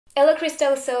Hello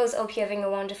Crystal Souls, hope you're having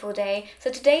a wonderful day. So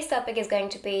today's topic is going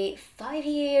to be 5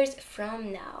 years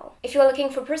from now. If you are looking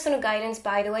for personal guidance,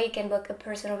 by the way, you can book a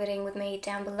personal reading with me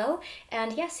down below.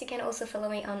 And yes, you can also follow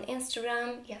me on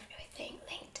Instagram. You have everything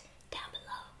linked down below.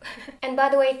 And by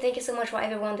the way, thank you so much for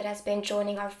everyone that has been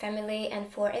joining our family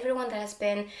and for everyone that has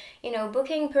been,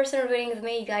 booking personal reading with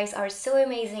me. You guys are so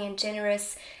amazing and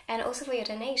generous. And also for your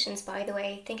donations, by the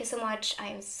way. Thank you so much. I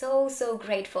am so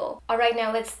grateful. Alright,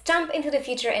 now let's jump into the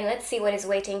future and let's see what is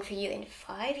waiting for you in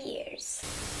 5 years.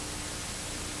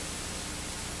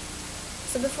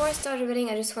 So before I start reading,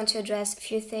 I just want to address a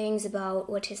few things about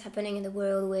what is happening in the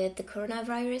world with the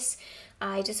coronavirus.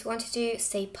 I just wanted to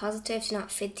stay positive, to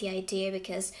not fit the idea,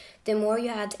 because the more you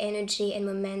add energy and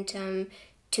momentum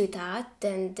to that,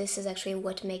 then this is actually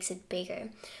what makes it bigger.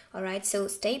 Alright, so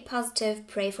stay positive,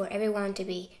 pray for everyone to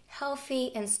be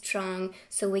healthy and strong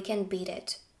so we can beat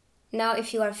it. Now,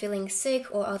 if you are feeling sick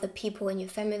or other people in your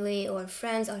family or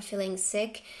friends are feeling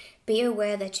sick, be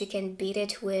aware that you can beat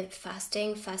it with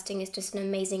fasting. Fasting is just an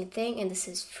amazing thing and this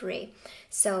is free.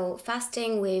 So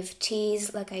fasting with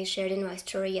teas, like I shared in my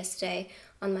story yesterday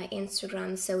on my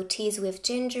Instagram. So teas with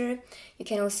ginger. You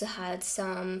can also add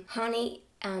some honey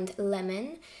and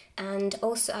lemon, and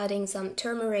also adding some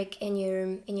turmeric in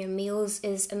your meals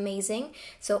is amazing.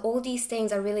 So all these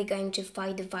things are really going to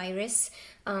fight the virus.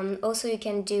 Also, you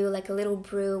can do like a little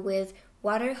brew with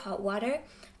water, hot water,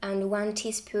 and 1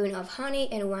 teaspoon of honey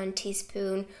and 1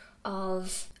 teaspoon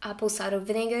of apple cider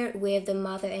vinegar with the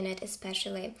mother in it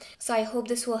especially. So I hope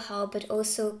this will help, but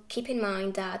also keep in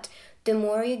mind that the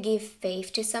more you give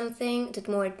faith to something,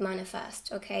 the more it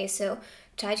manifests, okay? So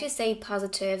try to stay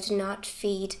positive, do not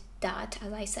feed that,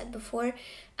 as I said before.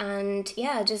 And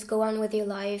yeah, just go on with your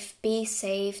life, be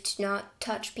safe, do not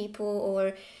touch people,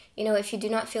 or if you do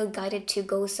not feel guided to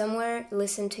go somewhere,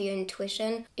 listen to your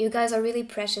intuition. You guys are really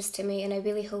precious to me, and I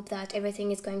really hope that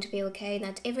everything is going to be okay, and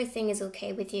that everything is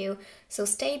okay with you. So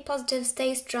stay positive,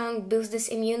 stay strong, boost this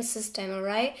immune system,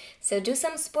 alright? So do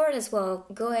some sport as well.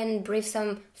 Go and breathe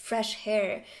some fresh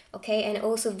air, okay? And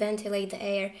also ventilate the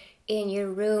air in your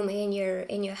room, in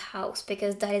your house,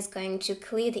 because that is going to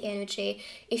clear the energy.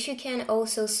 If you can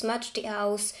also smudge the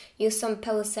house, use some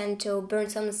Palo Santo, burn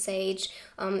some sage.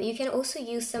 You can also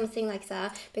use something like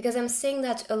that, because I'm seeing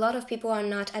that a lot of people are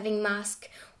not having mask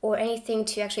or anything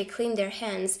to actually clean their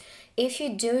hands. If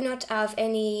you do not have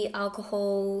any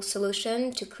alcohol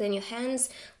solution to clean your hands,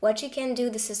 what you can do,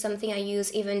 this is something I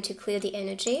use even to clear the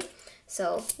energy.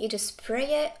 So you just spray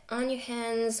it on your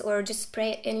hands or just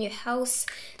spray it in your house.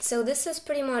 So this is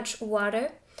pretty much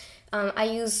water. I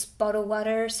use bottled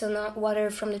water, so not water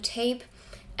from the tape.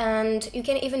 And you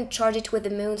can even charge it with the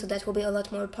moon, so that will be a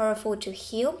lot more powerful to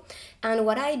heal. And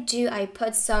what I do, I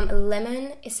put some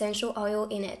lemon essential oil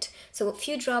in it. So a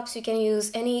few drops. You can use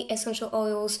any essential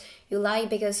oils you like,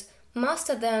 because most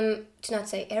of them, to not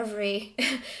say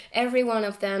every one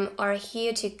of them are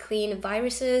here to clean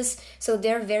viruses, so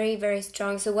they're very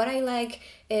strong. So what I like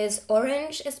is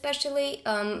orange, especially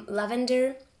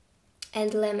lavender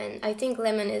and lemon. I think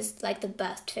lemon is like the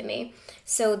best for me.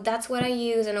 So that's what I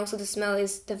use, and also the smell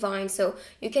is divine. So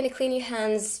you can clean your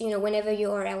hands, whenever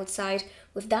you are outside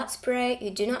with that spray.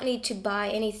 You do not need to buy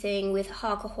anything with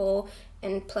alcohol,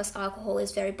 and plus alcohol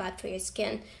is very bad for your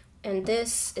skin. And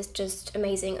this is just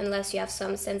amazing. Unless you have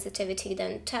some sensitivity,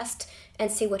 then test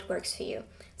and see what works for you.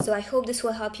 So I hope this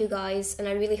will help you guys, and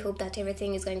I really hope that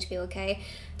everything is going to be okay.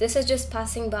 This is just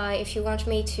passing by. If you want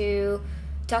me to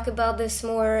talk about this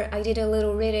more, I did a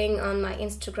little reading on my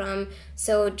Instagram.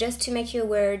 So just to make you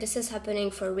aware, this is happening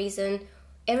for a reason.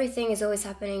 Everything is always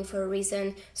happening for a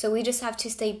reason. So we just have to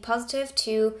stay positive,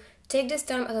 to take this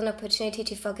time as an opportunity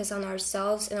to focus on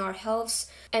ourselves and our health.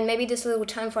 And maybe this little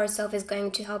time for ourselves is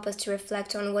going to help us to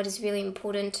reflect on what is really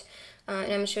important.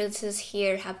 And I'm sure this is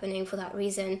here happening for that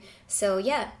reason. So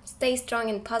yeah, stay strong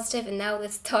and positive. And now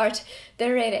let's start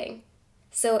the reading.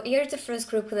 So here's the first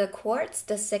group with a quartz,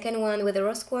 the second one with a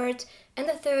rose quartz, and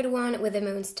the third one with a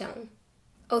moonstone.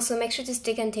 Also make sure to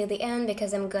stick until the end,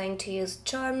 because I'm going to use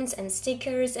charms and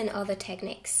stickers and other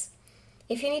techniques.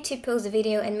 If you need to pause the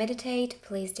video and meditate,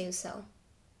 please do so.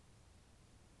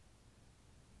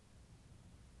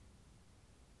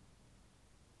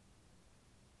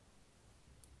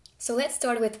 So let's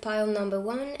start with pile number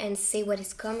 1 and see what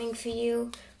is coming for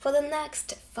you for the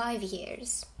next 5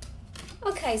 years.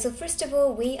 Okay, so first of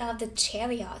all, we have the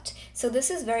Chariot. So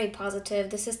this is very positive.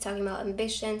 This is talking about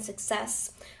ambition,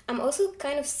 success. I'm also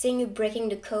kind of seeing you breaking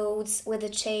the codes with the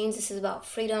chains. This is about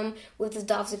freedom. With the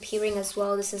doves appearing as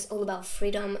well, this is all about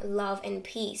freedom, love, and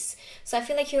peace. So I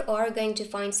feel like you are going to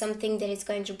find something that is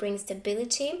going to bring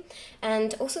stability,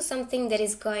 and also something that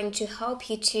is going to help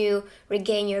you to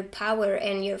regain your power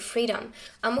and your freedom.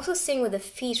 I'm also seeing with the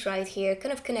feet right here,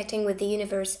 kind of connecting with the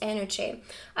universe energy.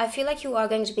 I feel like you are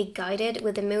going to be guided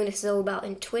with the moon. This is all about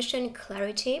intuition,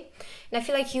 clarity, and I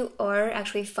feel like you are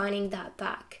actually finding that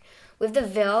back. With the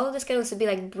veil, this can also be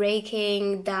like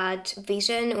breaking that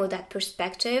vision or that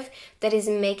perspective that is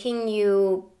making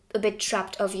you a bit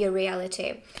trapped of your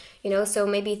reality. So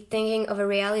maybe thinking of a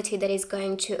reality that is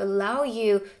going to allow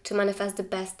you to manifest the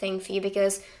best thing for you,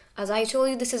 because as I told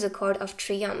you, this is a card of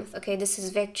triumph, okay? This is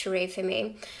victory for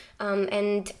me.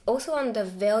 And also on the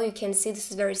veil, you can see this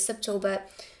is very subtle, but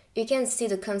you can see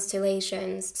the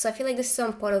constellations. So I feel like this is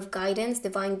some part of guidance,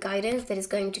 divine guidance, that is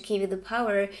going to give you the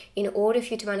power in order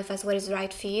for you to manifest what is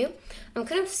right for you. I'm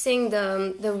kind of seeing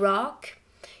the rock,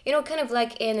 kind of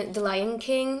like in The Lion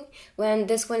King, when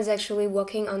this one is actually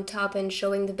walking on top and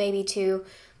showing the baby to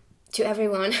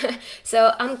everyone.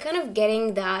 So I'm kind of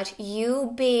getting that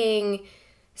you being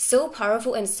so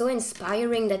powerful and so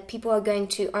inspiring that people are going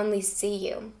to only see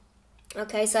you.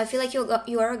 Okay, so I feel like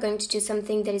you are going to do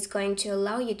something that is going to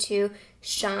allow you to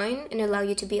shine and allow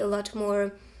you to be a lot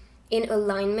more in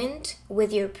alignment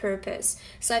with your purpose.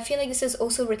 So I feel like this is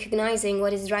also recognizing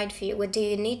what is right for you. What do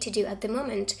you need to do at the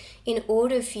moment in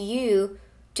order for you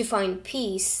to find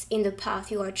peace in the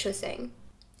path you are choosing?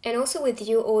 And also with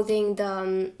you holding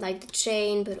the the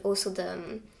chain, but also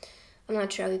I'm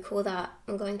not sure how you call that.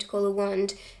 I'm going to call a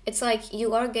wand. It's like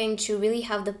you are going to really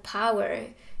have the power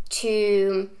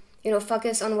to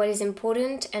focus on what is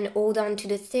important and hold on to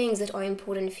the things that are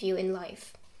important for you in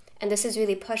life. And this is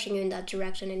really pushing you in that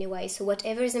direction anyway. So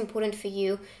whatever is important for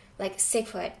you, stick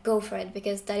for it, go for it,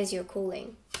 because that is your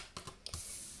calling.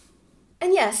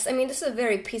 And yes, this is a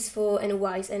very peaceful and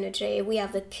wise energy. We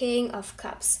have the King of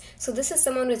Cups. So this is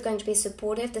someone who is going to be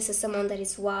supportive. This is someone that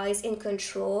is wise, in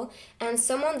control, and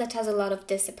someone that has a lot of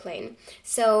discipline.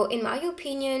 So in my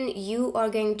opinion, you are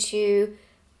going to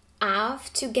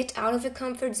have to get out of your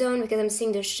comfort zone, because I'm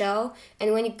seeing the shell,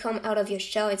 and when you come out of your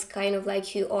shell, it's kind of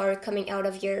like you are coming out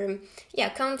of your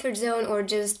comfort zone, or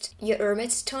just your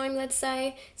hermit time, let's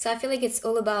say. So I feel like it's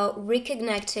all about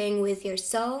reconnecting with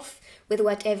yourself, with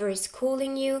whatever is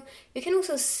calling you. You can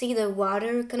also see the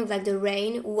water, kind of like the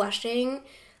rain washing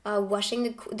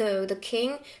the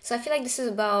king. So I feel like this is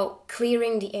about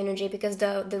clearing the energy, because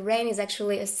the rain is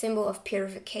actually a symbol of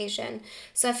purification.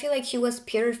 So I feel like you was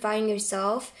purifying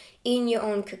yourself in your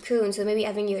own cocoon. So maybe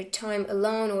having your time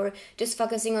alone, or just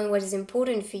focusing on what is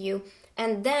important for you.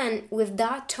 And then with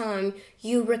that time,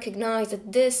 you recognize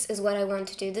that this is what I want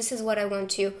to do. This is what I want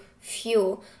to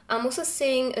fuel. I'm also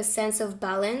seeing a sense of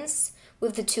balance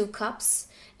with the 2 cups.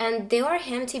 And they are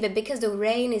empty, but because the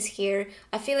rain is here,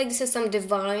 I feel like this is some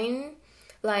divine,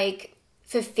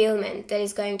 fulfillment that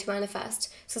is going to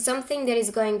manifest. So something that is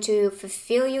going to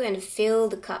fulfill you and fill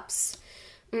the cups.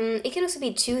 It can also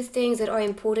be 2 things that are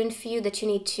important for you that you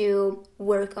need to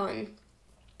work on.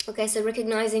 Okay, so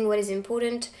recognizing what is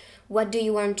important, what do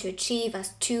you want to achieve as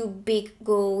 2 big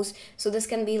goals. So this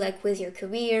can be with your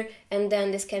career, and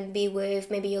then this can be with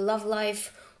maybe your love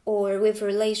life, or with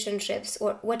relationships,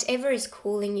 or whatever is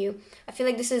calling you. I feel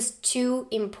like this is 2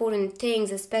 important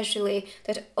things, especially,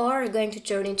 that are going to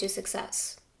turn into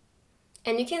success.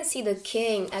 And you can see the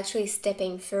king actually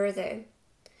stepping further.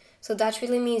 So that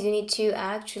really means you need to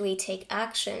actually take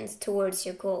actions towards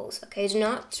your goals, okay? Do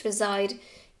not reside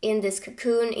in this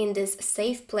cocoon, in this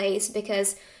safe place,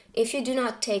 because if you do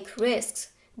not take risks,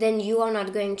 then you are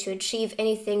not going to achieve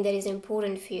anything that is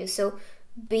important for you. So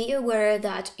be aware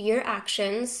that your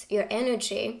actions, your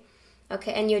energy,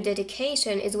 okay, and your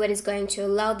dedication is what is going to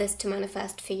allow this to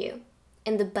manifest for you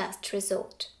in the best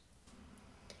result.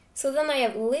 So then I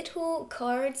have little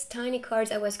cards, tiny cards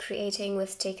I was creating with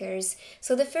stickers.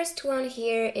 So the first one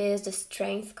here is the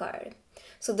Strength card.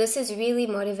 So this is really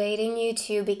motivating you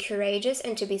to be courageous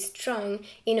and to be strong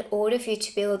in order for you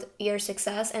to build your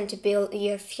success and to build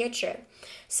your future.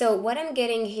 So what I'm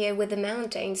getting here with the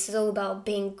mountains is all about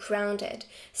being grounded.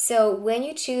 So when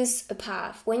you choose a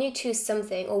path, when you choose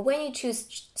something, or when you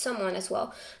choose someone as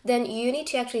well, then you need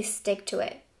to actually stick to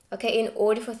it, okay, in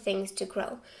order for things to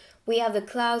grow. We have the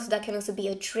clouds, that can also be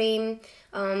a dream,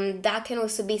 that can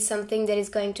also be something that is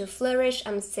going to flourish.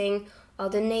 I'm seeing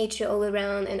the nature all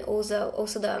around, and also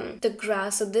the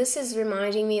grass. So this is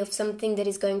reminding me of something that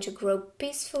is going to grow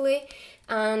peacefully.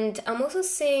 And I'm also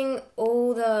seeing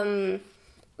all the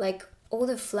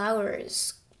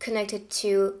flowers connected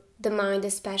to the mind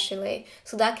especially.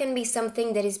 So that can be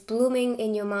something that is blooming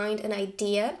in your mind, an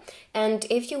idea. And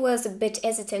if you was a bit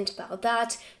hesitant about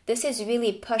that, this is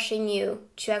really pushing you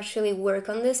to actually work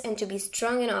on this and to be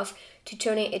strong enough to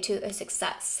turn it into a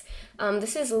success.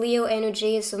 This is Leo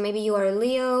energy, so maybe you are a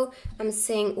Leo. I'm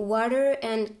saying water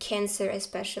and Cancer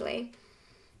especially.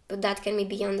 But that can be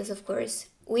beyond this, of course.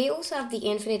 We also have the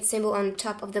infinite symbol on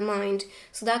top of the mind,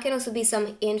 so that can also be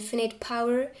some infinite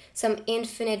power, some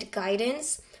infinite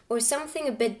guidance, or something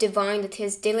a bit divine that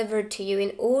is delivered to you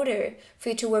in order for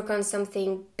you to work on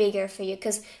something bigger for you.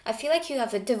 Because I feel like you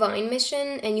have a divine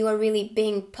mission and you are really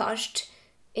being pushed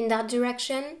in that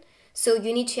direction. So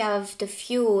you need to have the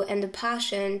fuel and the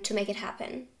passion to make it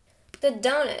happen. The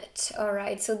donut.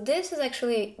 Alright, so this is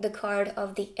actually the card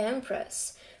of the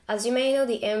Empress. As you may know,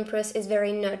 the Empress is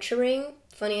very nurturing,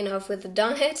 funny enough with the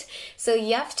donut. So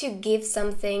you have to give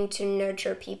something to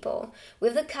nurture people.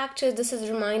 With the cactus, this is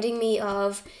reminding me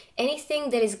of anything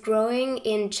that is growing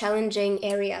in challenging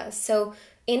areas. So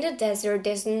in the desert,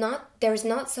 there's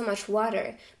not so much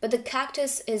water, but the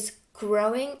cactus is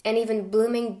growing and even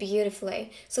blooming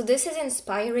beautifully. So this is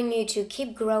inspiring you to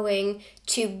keep growing,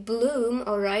 to bloom,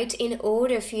 alright, in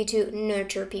order for you to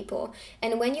nurture people.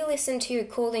 And when you listen to your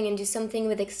calling and do something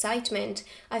with excitement,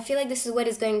 I feel like this is what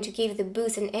is going to give the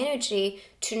boost and energy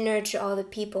to nurture other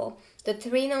people. The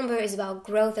 3 number is about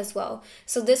growth as well.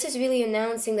 So this is really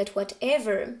announcing that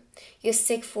whatever you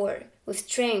seek for, with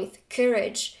strength,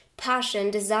 courage, passion,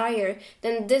 desire,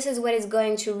 then this is what is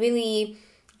going to really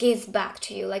give back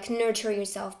to you, like nurture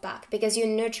yourself back, because you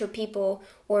nurture people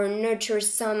or nurture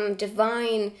some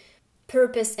divine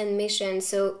purpose and mission.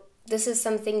 So this is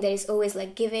something that is always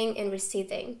like giving and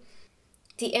receiving.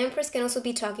 The Empress can also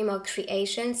be talking about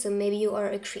creation. So maybe you are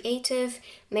a creative,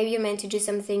 maybe you're meant to do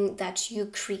something that you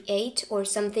create or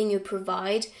something you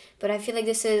provide. But I feel like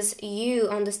this is you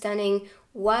understanding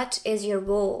what is your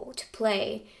role to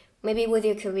play, maybe with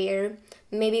your career,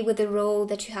 maybe with the role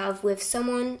that you have with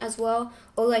someone as well.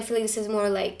 Although I feel like this is more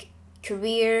like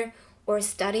career or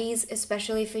studies,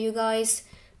 especially for you guys.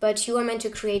 But you are meant to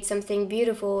create something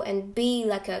beautiful and be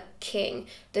like a king.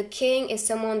 The king is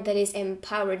someone that is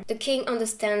empowered. The king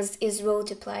understands his role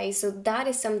to play. So that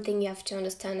is something you have to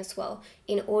understand as well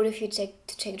in order for you to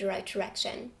take the right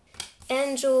direction.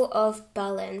 Angel of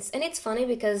balance. And it's funny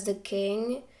because the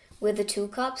king with the 2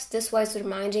 cups, this was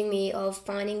reminding me of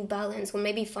finding balance, or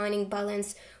maybe finding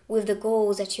balance with the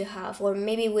goals that you have, or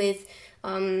maybe with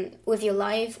your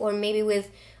life, or maybe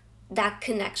with that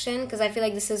connection, because I feel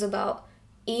like this is about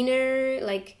inner,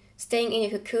 like staying in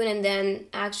your cocoon and then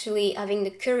actually having the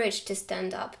courage to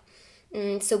stand up.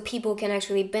 So people can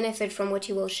actually benefit from what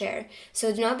you will share.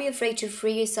 So do not be afraid to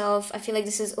free yourself. I feel like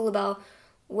this is all about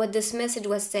what this message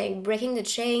was saying, breaking the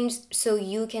chains so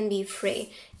you can be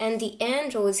free. And the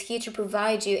angel is here to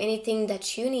provide you anything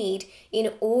that you need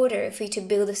in order for you to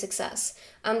build a success.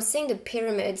 I'm seeing the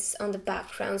pyramids on the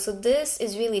background. So this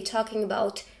is really talking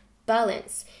about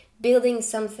balance, building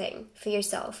something for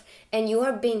yourself. And you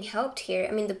are being helped here.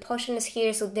 I mean, the potion is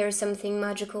here, so there's something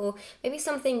magical, maybe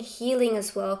something healing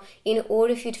as well, in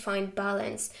order for you to find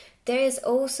balance. There is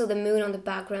also the moon on the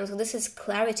background, so this is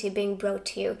clarity being brought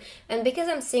to you. And because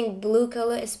I'm seeing blue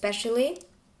color especially,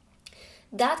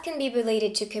 that can be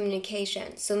related to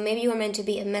communication. So maybe you are meant to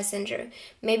be a messenger.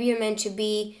 Maybe you're meant to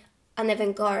be an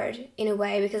avant-garde in a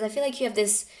way, because I feel like you have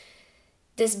this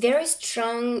very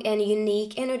strong and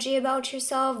unique energy about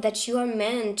yourself that you are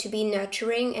meant to be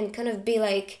nurturing and kind of be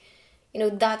like, you know,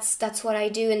 that's what I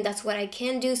do and that's what I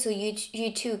can do, so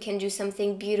you too can do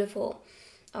something beautiful.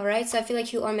 Alright, so I feel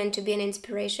like you are meant to be an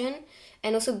inspiration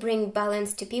and also bring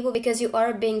balance to people because you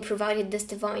are being provided this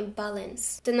divine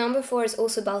balance. The number 4 is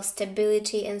also about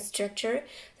stability and structure.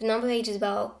 The number 8 is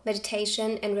about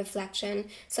meditation and reflection.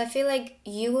 So I feel like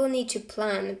you will need to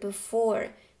plan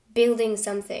before building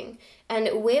something.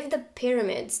 And with the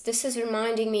pyramids, this is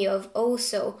reminding me of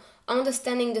also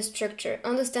understanding the structure,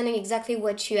 understanding exactly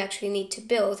what you actually need to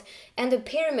build. And the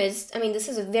pyramids, I mean, this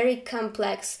is a very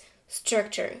complex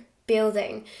structure,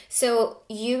 building. So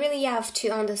you really have to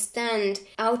understand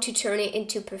how to turn it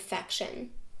into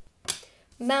perfection.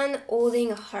 Man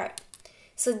holding a heart.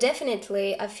 So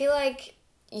definitely, I feel like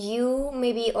you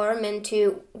maybe are meant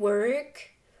to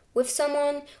work with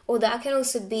someone, or that can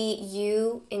also be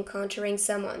you encountering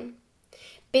someone.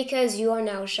 Because you are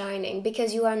now shining,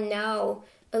 because you are now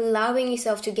allowing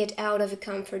yourself to get out of your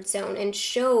comfort zone and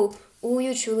show who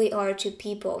you truly are to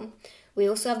people. We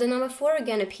also have the number 4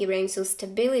 again appearing, so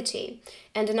stability.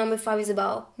 And the number 5 is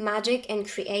about magic and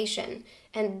creation.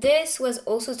 And this was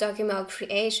also talking about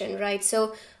creation, right?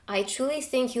 So I truly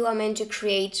think you are meant to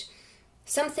create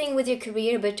something with your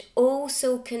career, but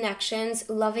also connections,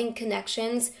 loving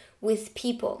connections with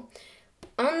people.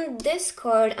 On this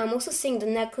card, I'm also seeing the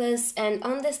necklace, and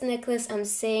on this necklace, I'm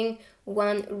seeing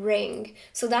one ring.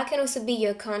 So that can also be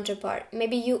your counterpart.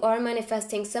 Maybe you are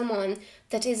manifesting someone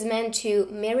that is meant to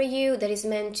marry you, that is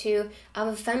meant to have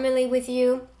a family with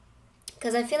you,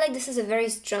 because I feel like this is a very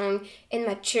strong and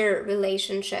mature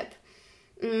relationship.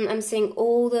 I'm seeing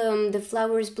all the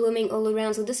flowers blooming all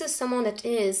around. So this is someone that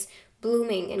is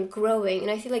blooming and growing, and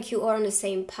I feel like you are on the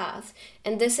same path.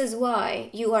 And this is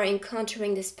why you are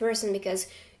encountering this person, because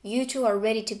you two are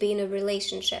ready to be in a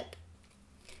relationship.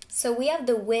 So we have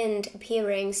the wind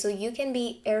appearing, so you can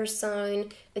be air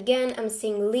sign. Again, I'm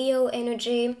seeing Leo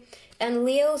energy. And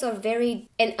Leos are very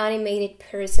an animated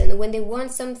person. When they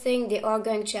want something, they are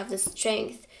going to have the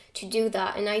strength to do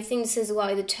that. And I think this is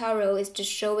why the tarot is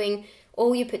just showing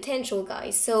all your potential,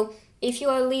 guys. So if you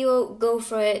are Leo, go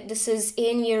for it. This is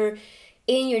in your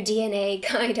DNA,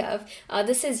 kind of.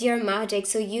 This is your magic,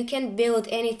 so you can build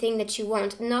anything that you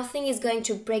want. Nothing is going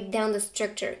to break down the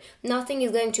structure. Nothing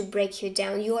is going to break you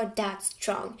down. You are that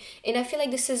strong. And I feel like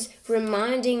this is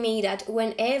reminding me that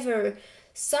whenever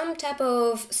some type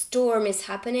of storm is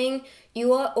happening,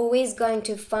 you are always going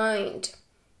to find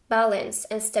balance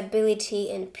and stability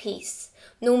and peace.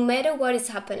 No matter what is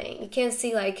happening. You can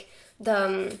see like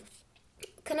the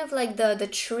kind of like the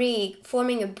tree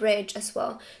forming a bridge as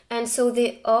well. And so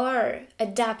they are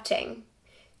adapting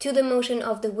to the motion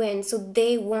of the wind, so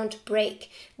they won't break.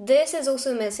 This is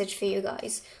also a message for you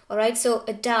guys, all right? So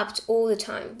adapt all the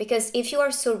time, because if you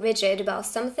are so rigid about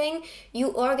something,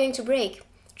 you are going to break.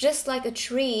 Just like a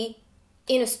tree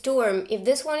in a storm, if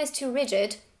this one is too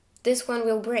rigid, this one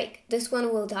will break, this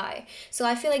one will die. So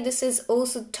I feel like this is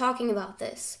also talking about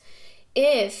this.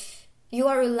 If you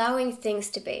are allowing things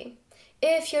to be,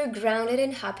 if you're grounded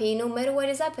and happy no matter what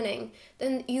is happening,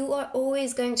 then you are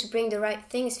always going to bring the right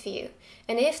things for you.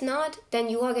 And if not, then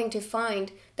you are going to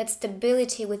find that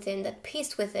stability within, that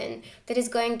peace within, that is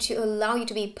going to allow you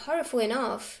to be powerful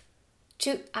enough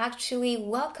to actually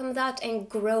welcome that and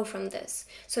grow from this,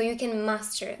 so you can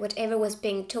master whatever was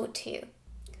being taught to you.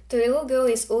 The little girl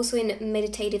is also in a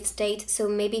meditative state, so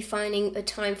maybe finding a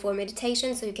time for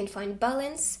meditation so you can find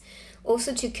balance.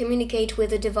 Also to communicate with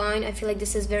the divine, I feel like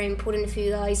this is very important for you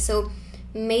guys, so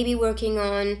maybe working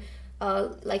on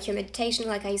like your meditation,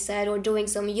 like I said, or doing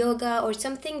some yoga or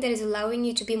something that is allowing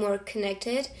you to be more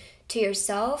connected to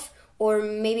yourself, or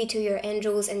maybe to your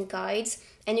angels and guides.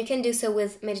 And you can do so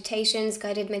with meditations,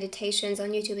 guided meditations on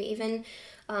YouTube even.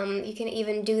 You can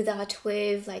even do that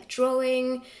with like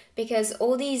drawing, because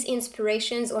all these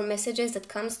inspirations or messages that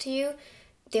comes to you,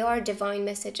 they are divine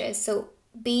messages. So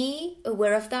be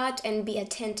aware of that and be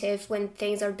attentive when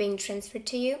things are being transferred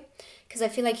to you, because I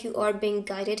feel like you are being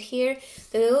guided here.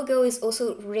 The little girl is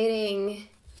also reading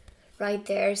right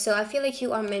there, so I feel like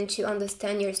you are meant to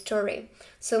understand your story.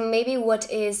 So maybe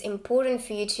what is important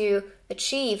for you to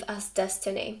achieve as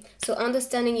destiny. So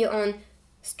understanding your own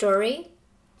story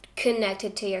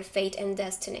connected to your fate and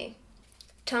destiny.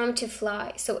 Time to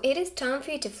fly. So it is time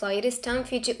for you to fly. It is time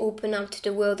for you to open up to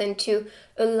the world and to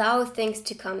allow things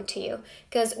to come to you.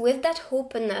 Because with that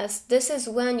openness, this is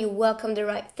when you welcome the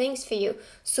right things for you,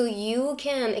 so you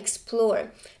can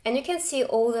explore. And you can see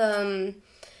all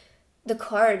the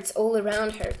cards all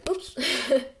around her. Oops.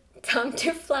 Time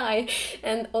to fly.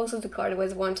 And also the card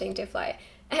was wanting to fly.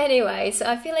 Anyway, so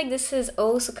I feel like this is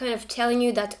also kind of telling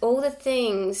you that all the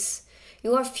things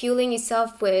you are fueling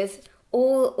yourself with,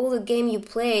 all the game you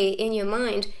play in your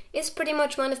mind, is pretty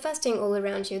much manifesting all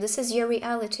around you. This is your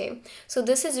reality. So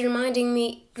this is reminding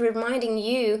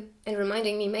you, and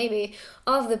reminding me maybe,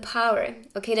 of the power,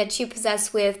 okay, that you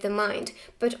possess with the mind,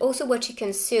 but also what you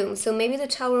consume. So maybe the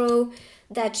tarot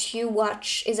that you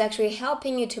watch is actually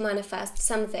helping you to manifest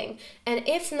something. And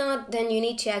if not, then you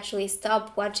need to actually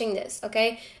stop watching this,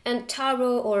 okay? And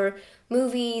tarot or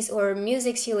movies or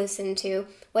music you listen to,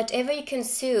 whatever you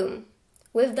consume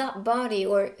with that body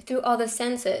or through other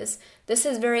senses, this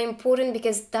is very important,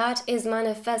 because that is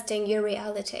manifesting your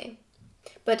reality.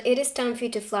 But it is time for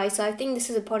you to fly. So I think this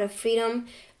is a part of freedom,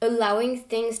 allowing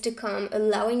things to come,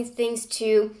 allowing things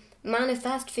to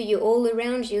manifest for you all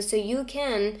around you, so you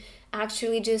can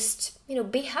actually just,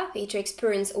 be happy to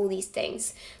experience all these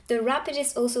things. The rapid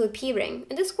is also appearing,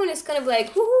 and this one is kind of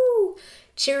like, woohoo,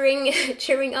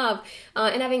 cheering up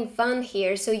and having fun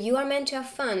here. So you are meant to have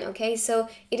fun, okay? So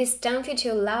it is time for you to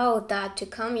allow that to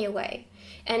come your way.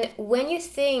 And when you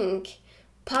think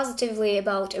positively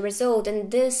about a result, and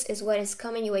this is what is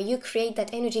coming your way, you create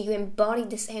that energy, you embody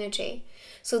this energy.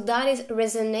 So that is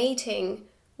resonating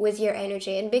with your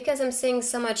energy. And because I'm seeing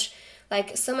so much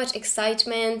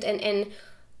excitement and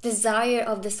desire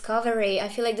of discovery. I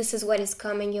feel like this is what is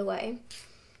coming your way.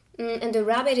 And the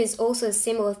rabbit is also a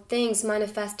symbol of things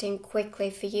manifesting quickly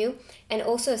for you, and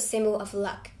also a symbol of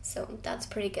luck. So that's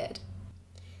pretty good.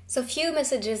 So few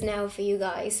messages now for you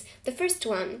guys. The first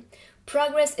one,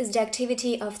 progress is the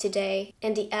activity of today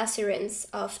and the assurance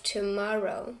of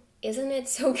tomorrow. Isn't it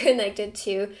so connected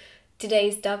to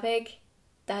today's topic?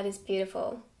 That is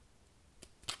beautiful.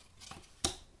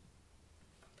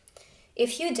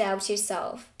 If you doubt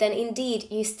yourself, then indeed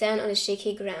you stand on a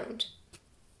shaky ground.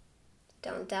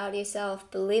 Don't doubt yourself,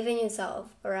 believe in yourself,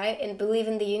 alright? And believe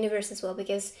in the universe as well,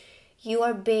 because you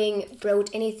are being brought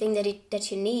anything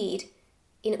that you need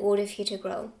in order for you to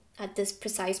grow at this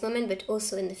precise moment, but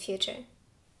also in the future.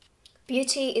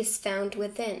 Beauty is found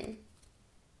within.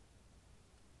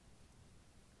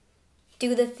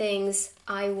 Do the things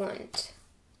I want.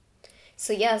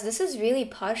 So yes, this is really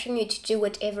pushing you to do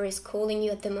whatever is calling you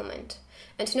at the moment.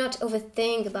 And to not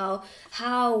overthink about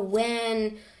how,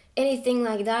 when, anything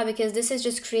like that, because this is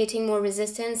just creating more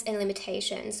resistance and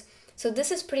limitations. So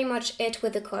this is pretty much it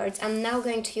with the cards. I'm now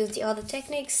going to use the other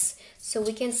techniques so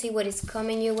we can see what is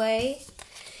coming your way.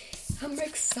 I'm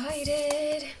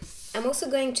excited. I'm also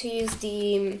going to use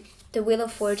the Wheel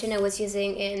of Fortune I was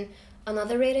using in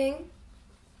another reading,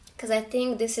 because I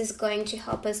think this is going to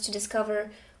help us to discover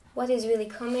what is really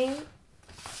coming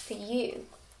for you.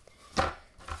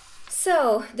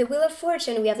 So, the Wheel of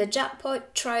Fortune, we have the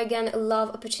jackpot, try again, love,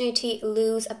 opportunity,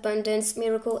 lose, abundance,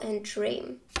 miracle, and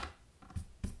dream.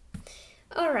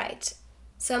 Alright,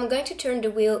 so I'm going to turn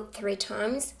the wheel 3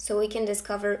 times so we can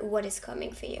discover what is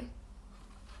coming for you.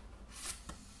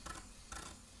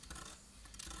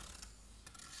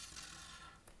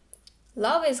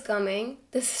 Love is coming.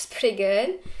 This is pretty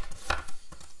good.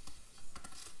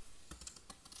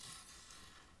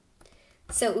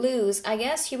 So lose, I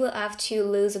guess you will have to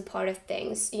lose a part of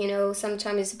things. You know,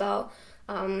 sometimes it's about,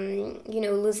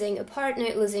 losing a partner,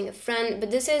 losing a friend.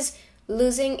 But this is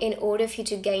losing in order for you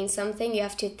to gain something. You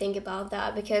have to think about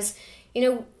that because,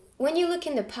 when you look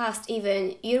in the past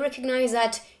even, you recognize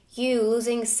that you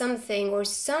losing something or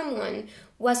someone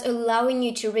was allowing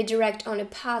you to redirect on a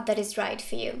path that is right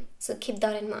for you. So keep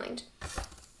that in mind.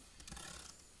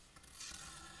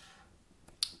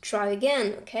 Try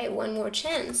again. Okay, one more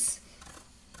chance.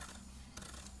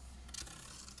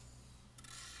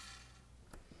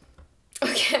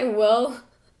 Okay, well,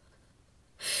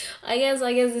 I guess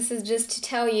this is just to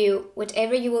tell you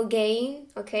whatever you will gain,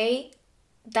 okay,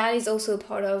 that is also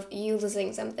part of you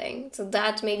losing something. So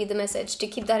that may be the message, to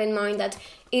keep that in mind, that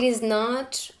it is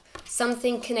not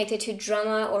something connected to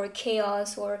drama or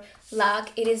chaos or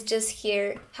lack. It is just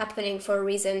here happening for a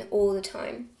reason all the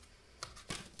time.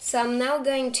 So I'm now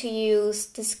going to use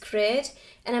this grid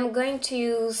and I'm going to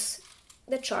use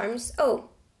the charms. Oh,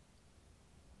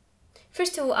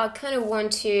 first of all, I kind of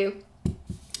want to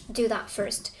do that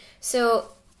first.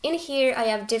 So in here, I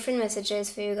have different messages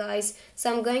for you guys.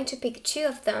 So I'm going to pick 2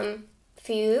 of them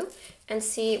for you and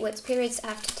see what spirits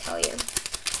have to tell you.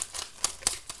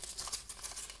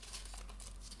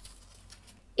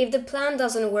 If the plan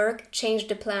doesn't work, change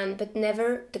the plan, but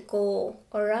never the goal.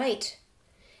 All right.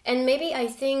 And maybe I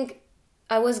think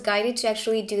I was guided to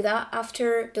actually do that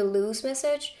after the lose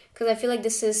message, because I feel like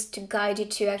this is to guide you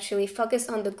to actually focus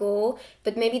on the goal,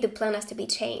 but maybe the plan has to be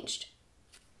changed.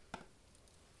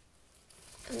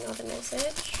 Another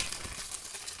message.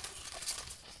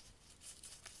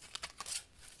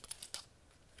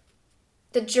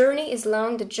 The journey is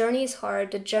long, the journey is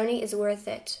hard, the journey is worth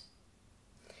it.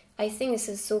 I think this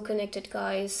is so connected,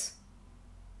 guys.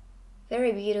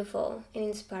 Very beautiful and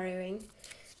inspiring.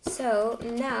 So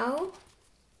now,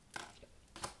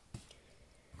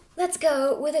 let's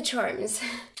go with the charms.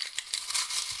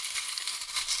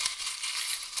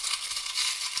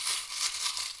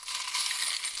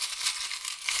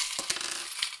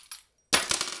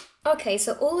 Okay,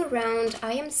 so all around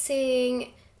I am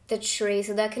seeing the tree,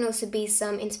 so that can also be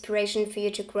some inspiration for you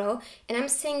to grow. And I'm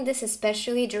seeing this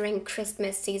especially during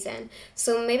Christmas season.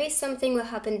 So maybe something will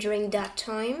happen during that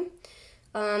time.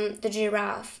 The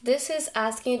giraffe. This is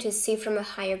asking you to see from a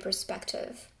higher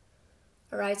perspective.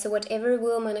 Alright, so whatever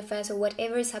will manifest or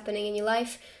whatever is happening in your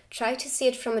life, try to see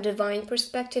it from a divine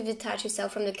perspective, detach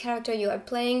yourself from the character you are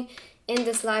playing in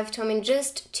this lifetime and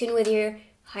just tune with your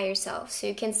higher self so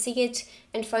you can see it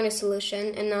and find a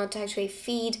solution and not actually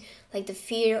feed like the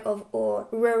fear of or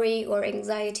worry or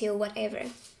anxiety or whatever.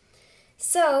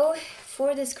 So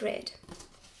for this grid,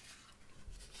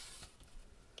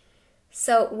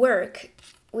 so work,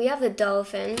 we have the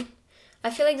dolphin. I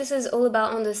feel like this is all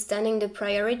about understanding the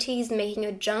priorities, making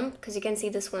a jump, because you can see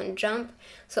this one, jump.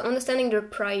 So understanding the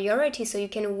priority so you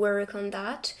can work on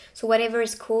that. So whatever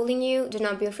is calling you, do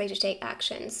not be afraid to take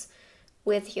actions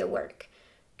with your work.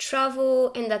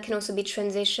 Travel, and that can also be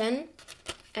transition.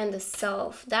 And the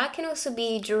self, that can also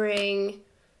be during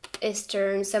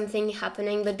Easter, something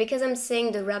happening. But because I'm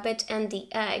seeing the rabbit and the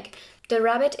egg, the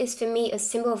rabbit is for me a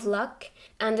symbol of luck.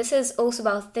 And this is also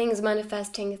about things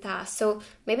manifesting fast. So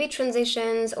maybe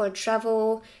transitions or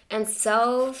travel and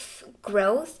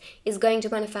self-growth is going to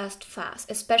manifest fast,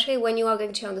 especially when you are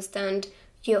going to understand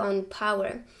your own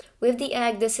power. With the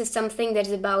egg, this is something that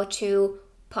is about to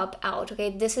pop out,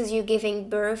 okay? This is you giving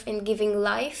birth and giving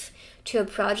life to a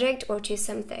project or to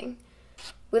something.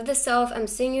 With the self, I'm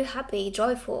seeing you happy,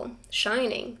 joyful,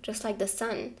 shining, just like the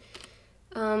sun.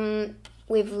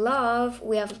 With love,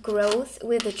 we have growth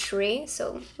with the tree.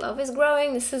 So love is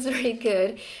growing. This is very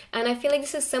good. And I feel like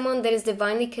this is someone that is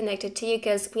divinely connected to you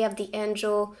because we have the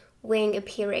angel wing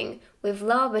appearing with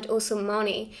love, but also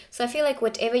money. So I feel like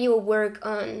whatever you work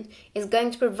on is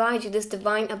going to provide you this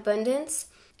divine abundance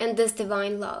and this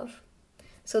divine love.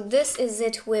 So this is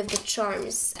it with the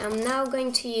charms. I'm now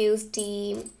going to use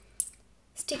the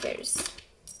stickers.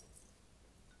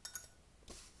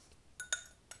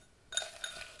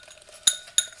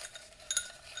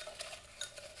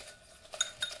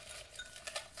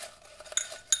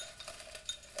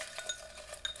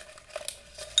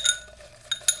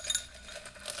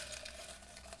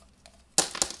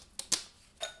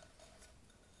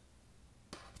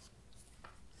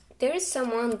 There is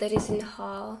someone that is in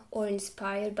awe or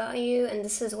inspired by you, and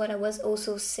this is what I was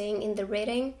also seeing in the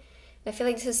reading. I feel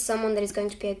like this is someone that is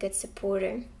going to be a good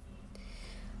supporter.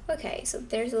 Okay, so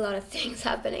there's a lot of things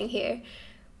happening here.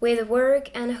 With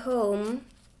work and home,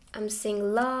 I'm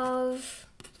seeing love.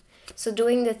 So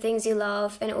doing the things you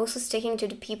love and also sticking to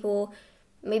the people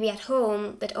maybe at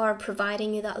home that are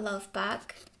providing you that love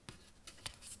back.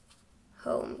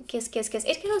 Home, kiss, kiss, kiss.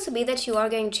 It can also be that you are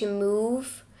going to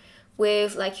move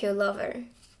with like your lover.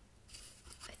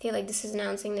 I feel like this is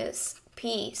announcing this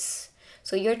peace.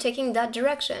 So you're taking that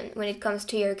direction when it comes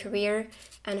to your career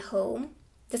and home.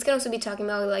 This can also be talking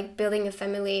about like building a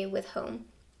family with home.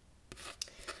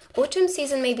 Autumn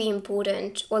season may be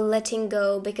important, or letting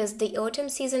go, because the autumn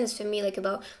season is for me like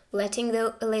about letting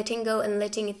go and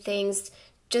letting things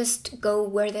just go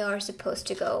where they are supposed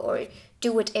to go, or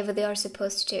do whatever they are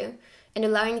supposed to do, and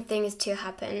allowing things to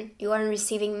happen. You are in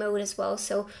receiving mode as well,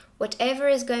 so whatever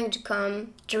is going to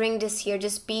come during this year,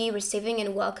 just be receiving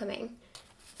and welcoming.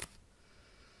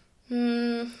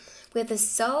 With the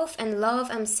self and love,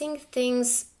 I'm seeing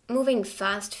things moving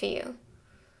fast for you.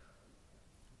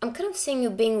 I'm kind of seeing you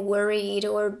being worried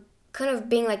or kind of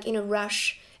being like in a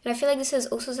rush. And I feel like this is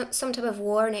also some type of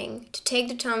warning to take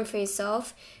the time for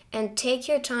yourself and take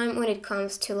your time when it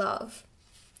comes to love.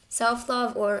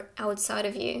 Self-love or outside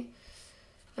of you.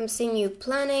 I'm seeing you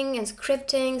planning and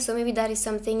scripting, so maybe that is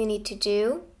something you need to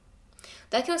do.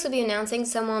 That can also be announcing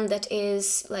someone that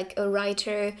is like a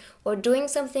writer or doing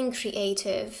something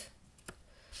creative.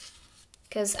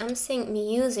 Because I'm seeing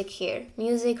music here.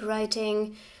 Music,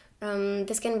 writing,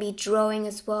 this can be drawing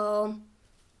as well.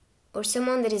 Or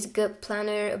someone that is a good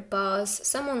planner, a boss,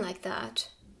 someone like that.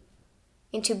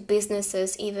 Into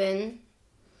businesses even.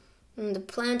 And the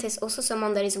plant is also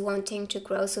someone that is wanting to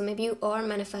grow, so maybe you are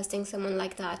manifesting someone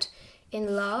like that.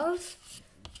 In love,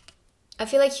 I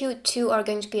feel like you two are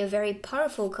going to be a very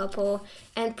powerful couple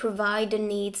and provide the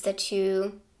needs that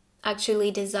you actually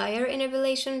desire in a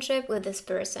relationship with this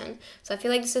person. So I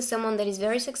feel like this is someone that is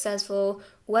very successful,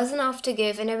 was enough to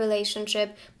give in a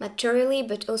relationship materially,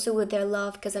 but also with their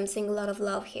love, because I'm seeing a lot of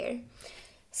love here.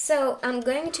 So I'm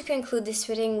going to conclude this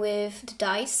reading with the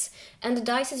dice, and the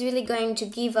dice is really going to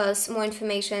give us more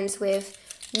information with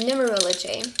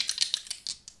numerology.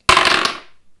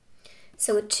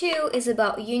 So 2 is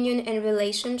about union and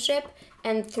relationship,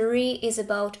 and 3 is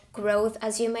about growth,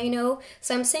 as you may know.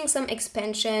 So I'm seeing some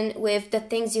expansion with the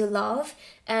things you love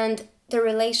and the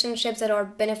relationships that are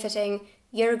benefiting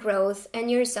your growth and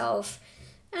yourself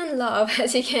and love,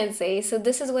 as you can see. So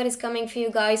this is what is coming for you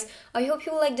guys. I hope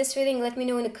you will like this reading. Let me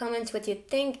know in the comments what you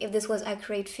think, if this was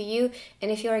accurate for you, and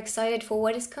if you're excited for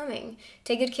what is coming.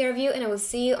 Take good care of you, and I will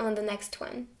see you on the next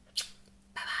one.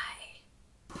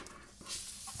 Bye-bye.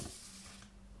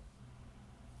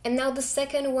 And now the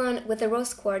second one with the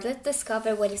rose quartz. Let's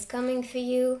discover what is coming for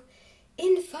you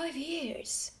in 5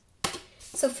 years.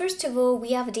 So first of all,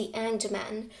 we have the Hanged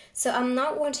Man. So I'm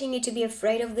not wanting you to be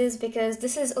afraid of this, because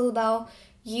this is all about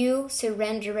you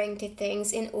surrendering to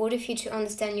things in order for you to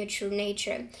understand your true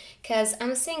nature. Because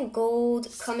I'm seeing gold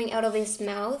coming out of his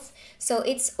mouth, so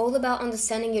it's all about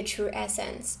understanding your true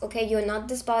essence. Okay, you're not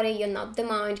this body, you're not the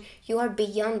mind, you are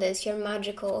beyond this, you're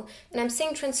magical. And I'm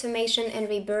seeing transformation and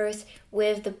rebirth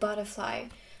with the butterfly.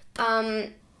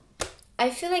 I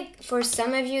feel like for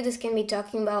some of you this can be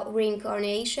talking about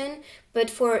reincarnation, but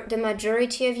for the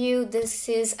majority of you this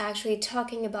is actually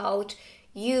talking about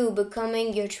you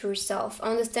becoming your true self,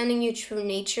 understanding your true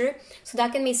nature. So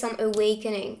that can be some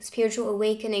awakening, spiritual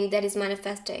awakening that is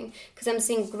manifesting. Because I'm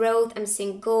seeing growth, I'm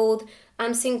seeing gold,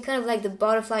 I'm seeing kind of like the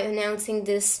butterfly announcing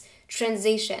this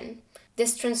transition,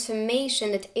 this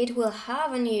transformation that it will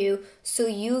have on you, so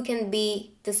you can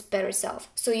be this better self,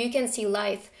 so you can see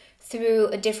life through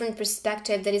a different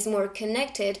perspective that is more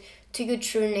connected to your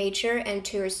true nature and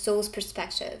to your soul's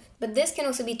perspective. But this can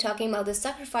also be talking about the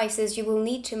sacrifices you will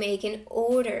need to make in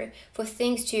order for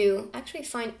things to actually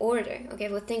find order, okay,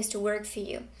 for things to work for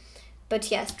you. But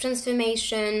yes,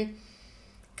 transformation,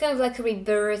 kind of like a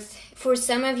rebirth. For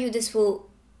some of you, this will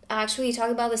actually talk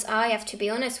about this. I have to be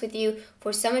honest with you.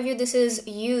 For some of you, this is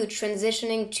you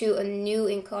transitioning to a new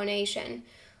incarnation,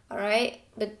 all right?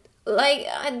 But like,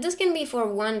 this can be for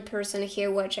one person here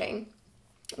watching.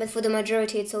 But for the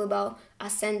majority, it's all about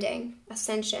ascension,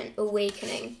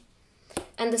 awakening.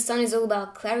 And the sun is all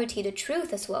about clarity, the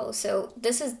truth as well. So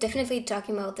this is definitely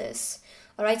talking about this.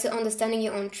 Alright, so understanding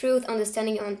your own truth,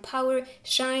 understanding your own power,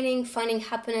 shining, finding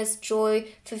happiness, joy,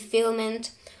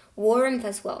 fulfillment, warmth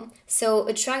as well. So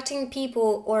attracting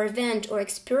people or event or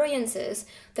experiences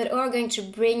that are going to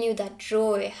bring you that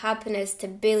joy, happiness,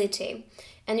 stability.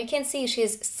 And you can see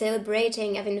she's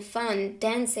celebrating, having fun,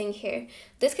 dancing here.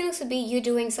 This can also be you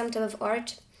doing some type of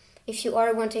art. If you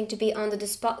are wanting to be under the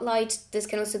spotlight, this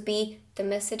can also be the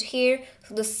message here.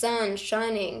 So the sun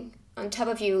shining on top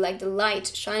of you, like the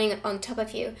light shining on top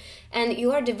of you. And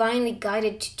you are divinely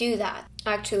guided to do that,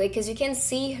 actually, because you can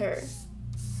see her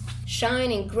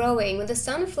shining, growing. With the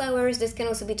sunflowers, this can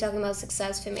also be talking about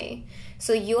success for me.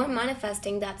 So you are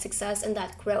manifesting that success and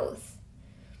that growth.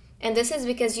 And this is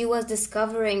because you was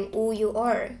discovering who you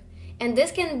are. And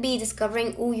this can be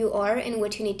discovering who you are and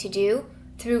what you need to do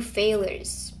through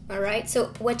failures. Alright? So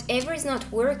whatever is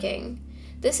not working,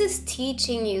 this is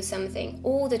teaching you something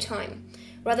all the time.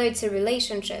 Whether it's a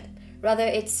relationship, whether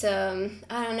it's,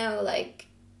 like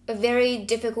a very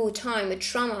difficult time, a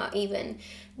trauma even.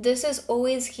 This is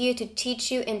always here to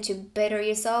teach you and to better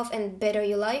yourself and better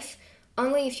your life.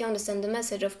 Only if you understand the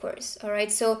message, of course.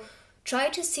 Alright? So try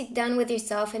to sit down with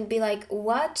yourself and be like,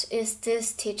 what is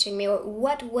this teaching me? Or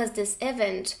what was this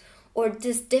event or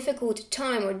this difficult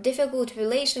time or difficult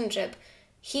relationship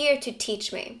here to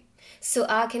teach me? So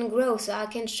I can grow, so I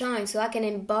can shine, so I can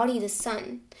embody the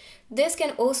sun. This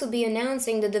can also be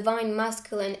announcing the divine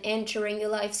masculine entering your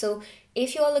life. So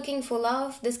if you are looking for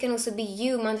love, this can also be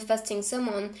you manifesting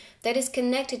someone that is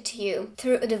connected to you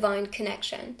through a divine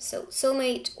connection. So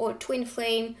soulmate or twin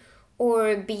flame,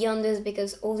 or beyond this,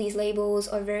 because all these labels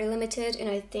are very limited and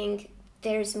I think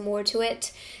there's more to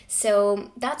it.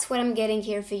 So that's what I'm getting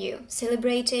here for you.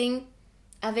 Celebrating,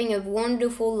 having a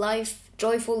wonderful life,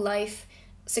 joyful life,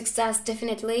 success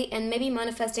definitely, and maybe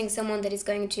manifesting someone that is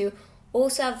going to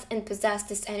also have and possess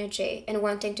this energy and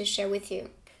wanting to share with you.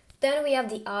 Then we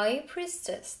have the High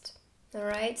Priestess.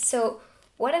 Alright, so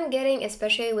what I'm getting,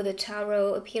 especially with the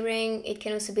tarot appearing, it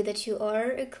can also be that you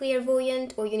are a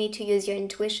clairvoyant or you need to use your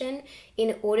intuition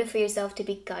in order for yourself to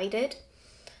be guided.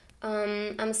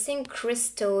 I'm seeing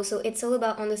crystal, so it's all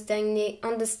about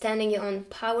understanding your own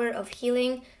power of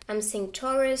healing. I'm seeing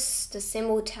Taurus, the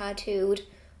symbol tattooed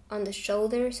on the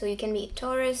shoulder, so you can be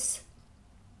Taurus.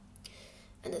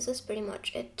 And this is pretty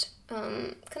much it.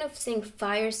 Kind of seeing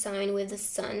fire sign with the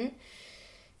sun.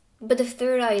 But the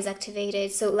third eye is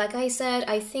activated. So like I said,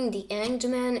 I think the Hanged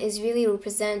Man is really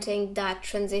representing that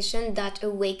transition, that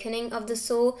awakening of the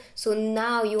soul. So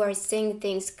now you are seeing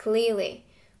things clearly.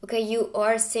 Okay, you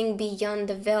are seeing beyond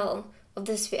the veil of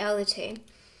this reality.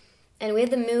 And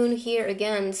with the moon here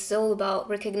again, it's all about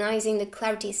recognizing the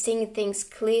clarity, seeing things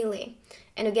clearly.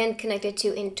 And again, connected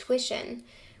to intuition.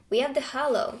 We have the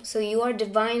halo, so you are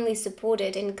divinely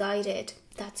supported and guided,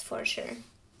 that's for sure.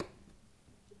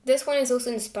 This one is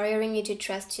also inspiring you to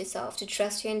trust yourself, to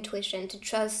trust your intuition, to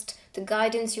trust the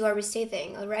guidance you are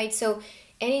receiving, alright? So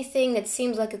anything that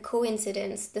seems like a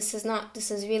coincidence, this is not,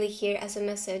 this is really here as a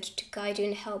message to guide you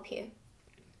and help you.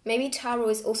 Maybe tarot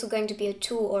is also going to be a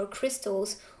tool, or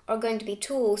crystals are going to be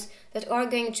tools that are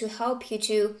going to help you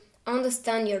to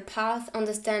understand your path,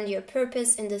 understand your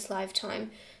purpose in this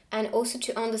lifetime, and also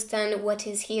to understand what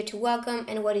is here to welcome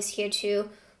and what is here to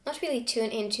not really tune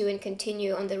into and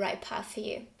continue on the right path for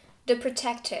you. the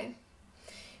protector.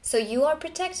 So you are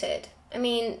protected. I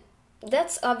mean,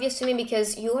 that's obvious to me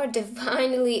because you are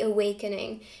divinely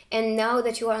awakening, and now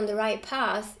that you are on the right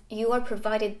path, you are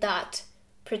provided that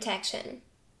protection.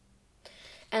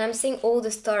 And I'm seeing all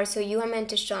the stars, so you are meant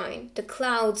to shine. The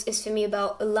clouds is for me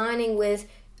about aligning with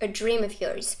a dream of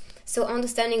yours. So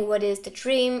understanding what is the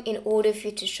dream in order for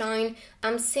you to shine.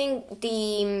 I'm seeing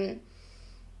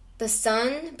the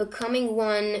sun becoming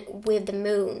one with the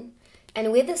moon.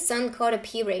 And with the sun card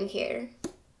appearing here,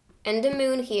 and the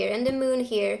moon here, and the moon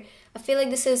here, I feel like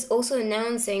this is also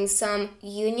announcing some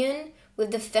union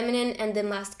with the feminine and the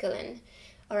masculine.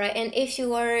 Alright, and if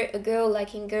you are a girl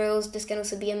liking girls, this can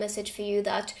also be a message for you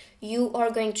that you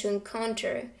are going to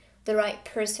encounter the right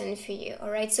person for you.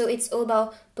 Alright, so it's all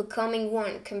about becoming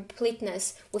one,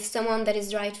 completeness with someone that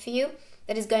is right for you,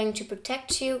 that is going to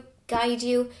protect you, guide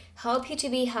you, help you to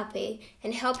be happy,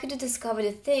 and help you to discover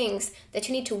the things that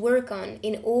you need to work on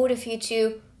in order for you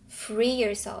to free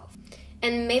yourself.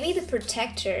 And maybe the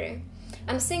protector,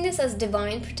 I'm seeing this as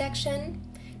divine protection,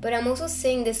 but I'm also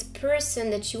seeing this person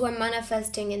that you are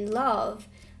manifesting in love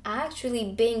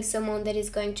actually being someone that is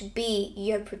going to be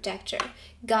your protector,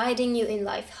 guiding you in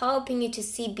life, helping you to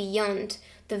see beyond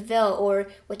the veil or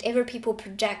whatever people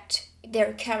project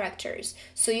their characters,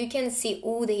 so you can see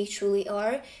who they truly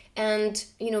are and,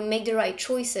 make the right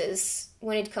choices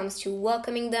when it comes to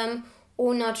welcoming them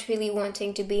or not really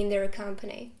wanting to be in their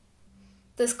company.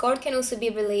 This card can also be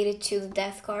related to the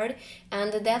Death card,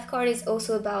 and the Death card is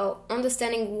also about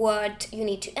understanding what you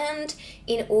need to end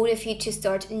in order for you to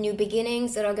start new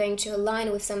beginnings that are going to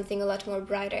align with something a lot more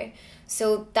brighter.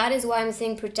 So that is why I'm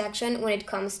saying protection when it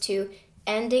comes to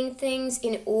ending things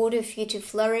in order for you to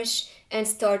flourish and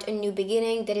start a new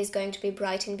beginning that is going to be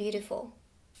bright and beautiful.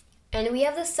 And we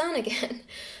have the sun again.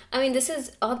 I mean, this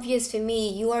is obvious for me.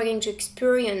 You are going to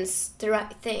experience the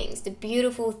right things, the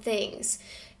beautiful things,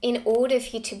 in order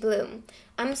for you to bloom.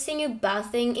 I'm seeing you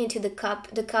bathing into the cup.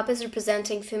 The cup is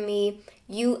representing for me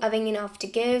you having enough to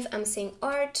give. I'm seeing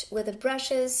art with the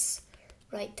brushes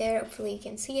right there. Hopefully you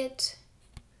can see it.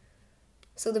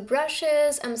 So the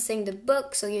brushes, I'm seeing the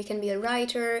book, so you can be a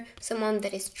writer, someone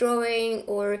that is drawing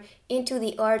or into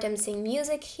the art. I'm seeing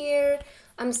music here.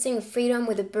 I'm seeing freedom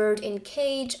with a bird in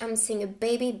cage. I'm seeing a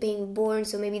baby being born,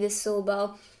 so maybe this is all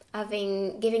about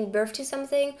giving birth to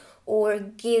something or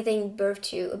giving birth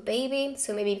to a baby,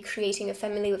 so maybe creating a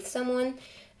family with someone.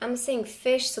 I'm seeing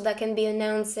fish, so that can be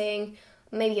announcing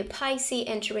maybe a Pisces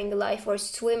entering life or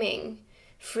swimming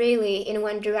freely in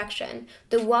one direction.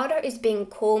 The water is being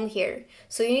calm here,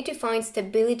 so you need to find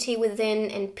stability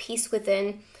within and peace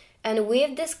within. And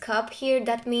with this cup here,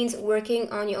 that means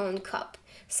working on your own cup,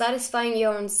 satisfying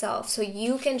your own self so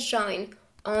you can shine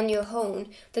on your own.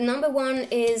 The number one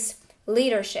is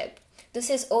leadership.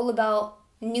 This is all about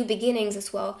new beginnings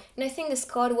as well, and I think this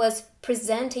card was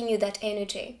presenting you that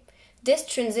energy, this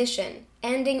transition,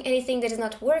 ending anything that is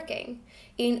not working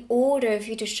in order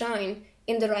for you to shine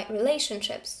in the right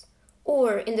relationships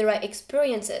or in the right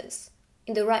experiences,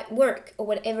 in the right work or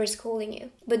whatever is calling you.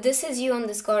 But this is you on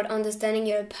this card understanding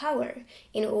your power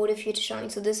in order for you to shine.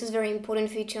 So this is very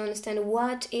important for you to understand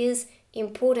what is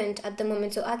important at the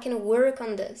moment, so I can work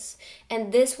on this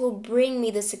and this will bring me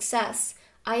the success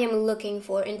I am looking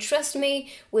for. And trust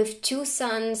me, with two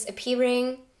suns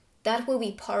appearing, that will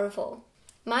be powerful.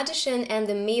 Magician and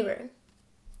the mirror.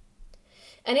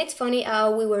 And it's funny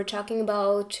how we were talking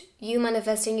about you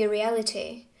manifesting your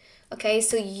reality. Okay,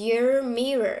 so your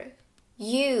mirror,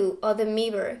 you are the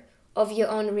mirror of your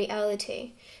own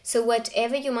reality. So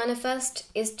whatever you manifest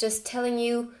is just telling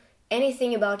you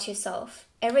anything about yourself,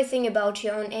 everything about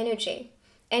your own energy,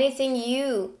 anything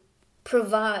you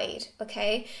provide,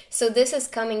 okay? So this is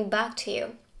coming back to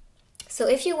you. So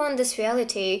if you want this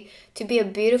reality to be a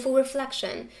beautiful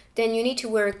reflection, then you need to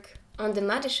work on the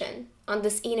magician, on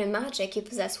this inner magic you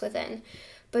possess within.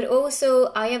 But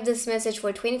also, I have this message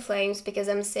for twin flames because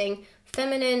I'm saying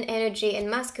feminine energy and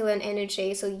masculine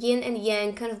energy, so yin and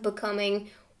yang kind of becoming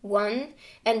one.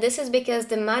 And this is because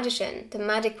the magician, the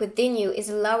magic within you, is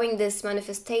allowing this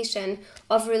manifestation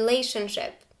of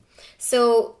relationship.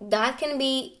 So that can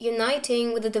be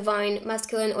uniting with the divine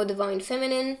masculine or divine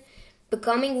feminine,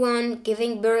 becoming one,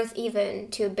 giving birth even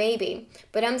to a baby.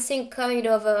 But I'm seeing kind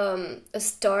of a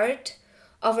start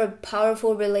of a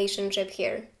powerful relationship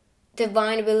here.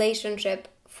 Divine relationship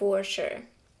for sure.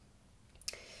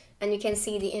 And you can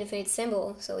see the infinite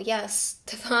symbol. So yes,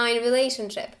 divine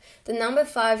relationship. The number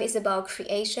 5 is about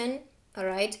creation, all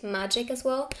right, magic as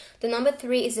well. The number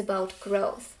 3 is about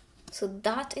growth. So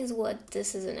that is what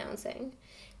this is announcing,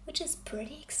 which is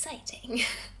pretty exciting.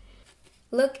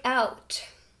 Look out.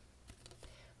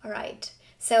 All right.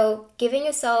 So giving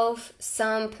yourself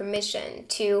some permission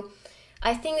to,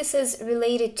 I think this is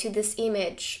related to this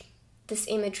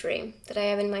imagery that I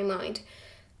have in my mind,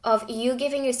 of you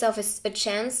giving yourself a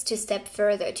chance to step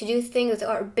further, to do things that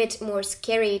are a bit more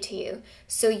scary to you,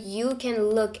 so you can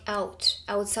look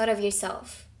outside of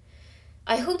yourself.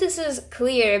 I hope this is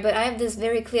clear, but I have this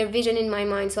very clear vision in my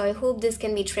mind, so I hope this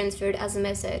can be transferred as a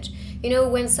message. You know,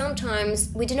 when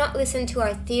sometimes we do not listen to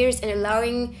our fears and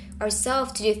allowing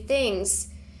ourselves to do things,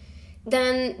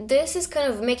 then this is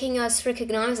kind of making us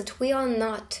recognize that we are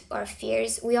not our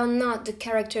fears, we are not the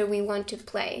character we want to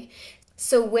play.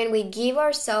 So when we give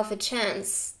ourselves a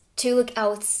chance to look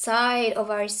outside of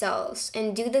ourselves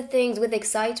and do the things with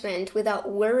excitement without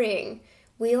worrying,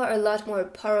 we are a lot more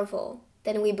powerful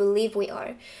than we believe we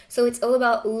are. So it's all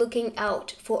about looking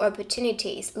out for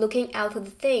opportunities, looking out for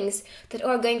the things that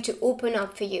are going to open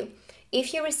up for you.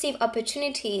 If you receive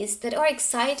opportunities that are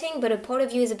exciting, but a part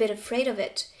of you is a bit afraid of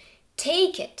it,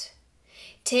 take it.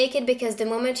 Take it, because the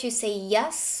moment you say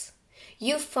yes,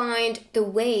 you find the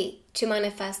way to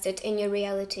manifest it in your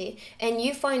reality, and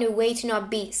you find a way to not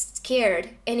be scared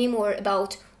anymore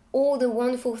about all the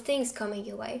wonderful things coming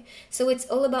your way. So it's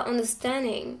all about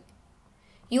understanding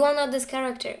you are not this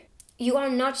character. You are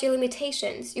not your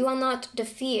limitations. You are not the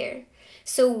fear.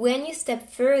 So when you step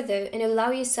further and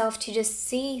allow yourself to just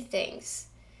see things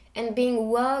and being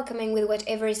welcoming with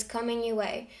whatever is coming your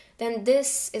way, then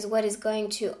this is what is going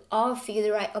to offer you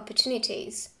the right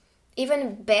opportunities,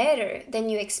 even better than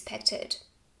you expected.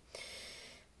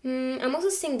 I'm also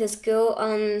seeing this girl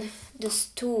on the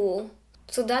stool.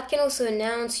 So that can also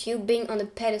announce you being on the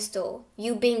pedestal,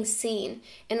 you being seen.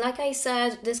 And like I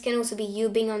said, this can also be you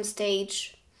being on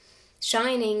stage,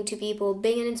 shining to people,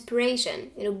 being an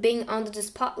inspiration, being under the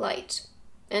spotlight.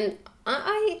 And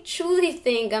I truly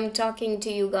think I'm talking to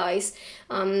you guys,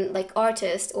 like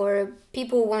artists or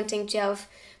people wanting to have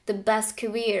the best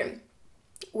career,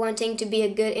 wanting to be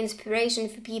a good inspiration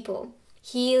for people,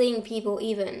 healing people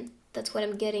even. That's what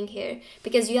I'm getting here.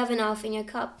 Because you have enough in your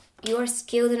cup. You are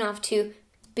skilled enough to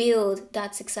build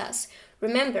that success.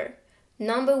 Remember,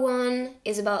 number one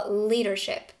is about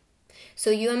leadership. So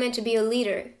you are meant to be a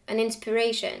leader, an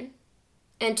inspiration,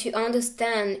 and to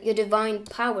understand your divine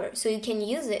power so you can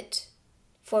use it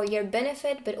for your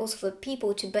benefit, but also for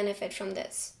people to benefit from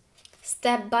this.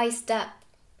 Step by step.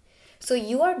 So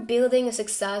you are building a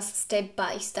success step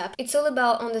by step. It's all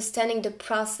about understanding the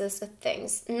process of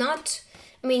things.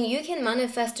 You can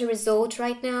manifest a result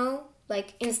right now,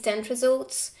 like instant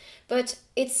results, but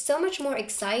it's so much more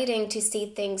exciting to see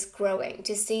things growing,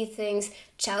 to see things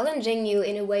challenging you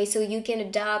in a way so you can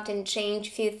adapt and change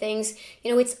a few things.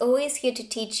 It's always here to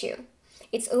teach you.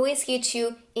 It's always here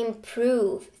to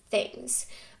improve things.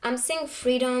 I'm seeing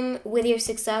freedom with your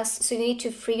success, so you need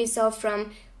to free yourself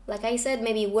from, like I said,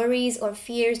 maybe worries or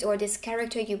fears or this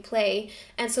character you play,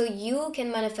 and so you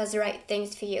can manifest the right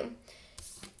things for you.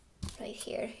 Right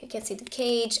here, you can see the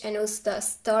cage and also the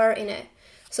star in it.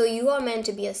 So you are meant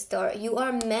to be a star. You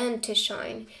are meant to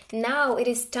shine. Now it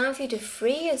is time for you to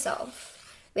free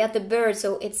yourself. We have the bird,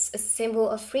 so it's a symbol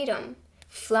of freedom.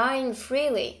 Flying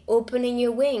freely, opening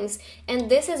your wings. And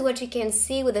this is what you can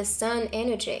see with the sun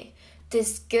energy.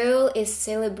 This girl is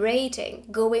celebrating,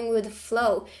 going with the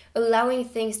flow, allowing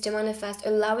things to manifest,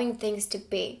 allowing things to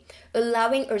be,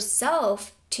 allowing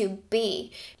herself to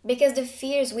be. Because the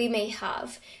fears we may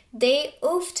have, they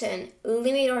often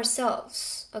limit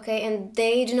ourselves, okay? And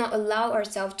they do not allow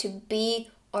ourselves to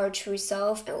be our true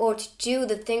self or to do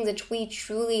the things that we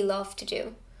truly love to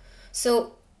do.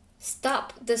 So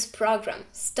stop this program,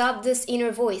 stop this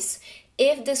inner voice.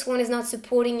 If this one is not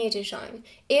supporting you to shine,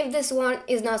 if this one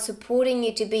is not supporting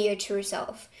you to be your true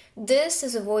self, this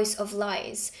is a voice of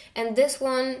lies. And this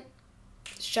one,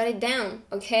 shut it down,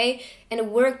 okay?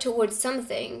 And work towards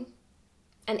something,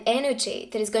 an energy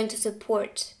that is going to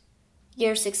support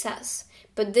your success.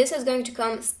 But this is going to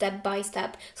come step by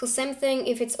step. So same thing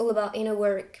if it's all about inner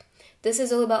work. This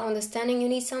is all about understanding you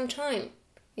need some time.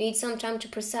 You need some time to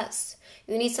process.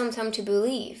 You need some time to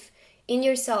believe in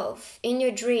yourself, in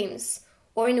your dreams,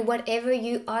 or in whatever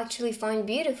you actually find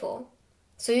beautiful.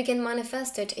 So you can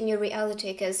manifest it in your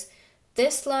reality, because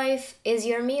this life is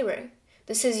your mirror.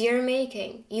 This is your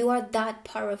making. You are that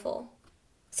powerful.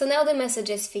 So now the message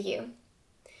is for you.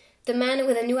 The man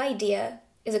with a new idea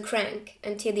is a crank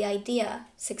until the idea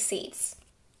succeeds.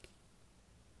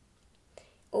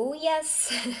 Oh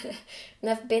yes, and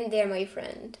I've been there, my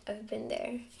friend. I've been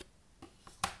there.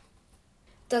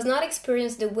 Does not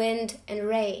experience the wind and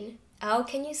rain. How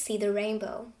can you see the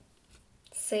rainbow?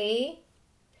 See?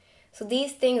 So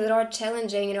these things that are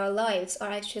challenging in our lives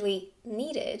are actually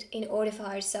needed in order for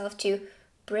ourselves to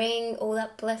bring all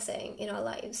that blessing in our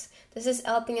lives. This is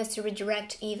helping us to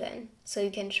redirect even, so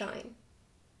you can shine.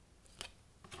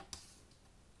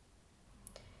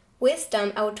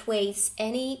 Wisdom outweighs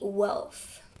any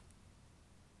wealth.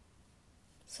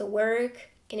 So work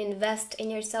and invest in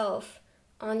yourself,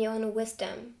 on your own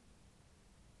wisdom,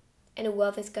 and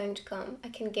wealth is going to come. I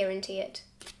can guarantee it.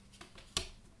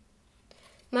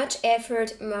 Much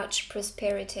effort, much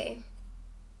prosperity.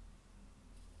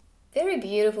 Very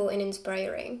beautiful and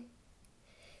inspiring.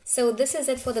 So this is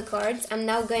it for the cards. I'm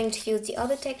now going to use the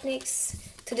other techniques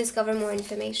to discover more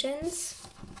information.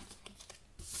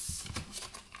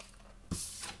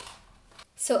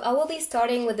 So I will be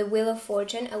starting with the Wheel of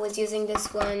Fortune. I was using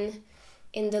this one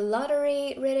in the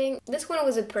lottery reading. This one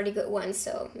was a pretty good one,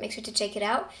 so make sure to check it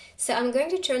out. So I'm going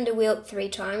to turn the wheel 3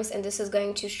 times, and this is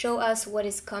going to show us what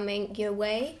is coming your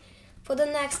way for the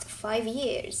next 5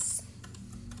 years.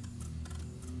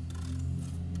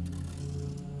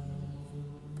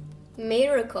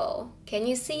 Miracle. Can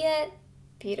you see it?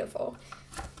 Beautiful.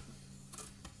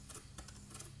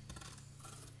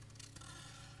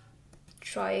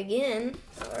 Try again.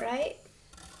 All right.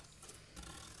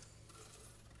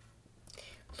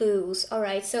 Lose. All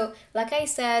right. So like I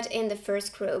said in the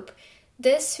first group,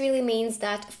 this really means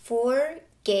that for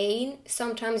gain,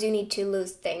 sometimes you need to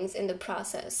lose things in the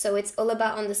process. So it's all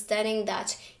about understanding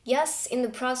that, yes, in the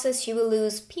process you will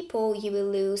lose people, you will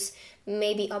lose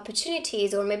maybe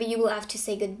opportunities, or maybe you will have to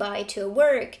say goodbye to a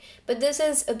work. But this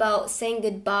is about saying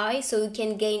goodbye so you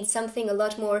can gain something a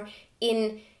lot more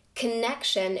in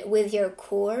connection with your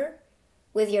core,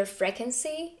 with your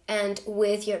frequency, and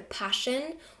with your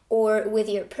passion, or with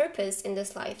your purpose in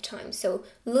this lifetime. So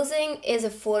losing is a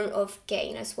form of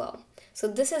gain as well. So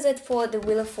this is it for the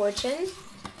Wheel of Fortune.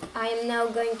 I am now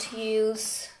going to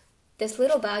use this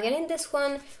little bag, and in this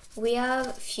one we have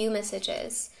a few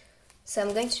messages. So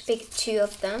I'm going to pick 2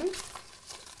 of them.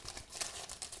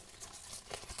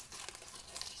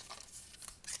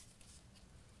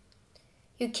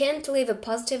 You can't live a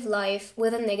positive life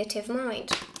with a negative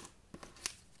mind.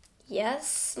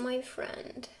 Yes, my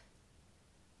friend.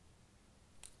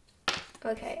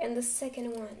 Okay, and the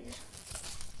second one.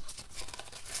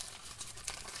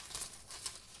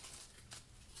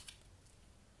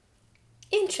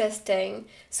 Interesting.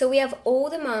 So we have all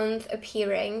the month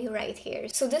appearing right here.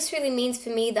 So this really means for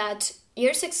me that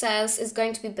your success is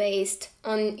going to be based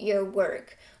on your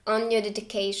work, on your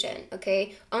dedication,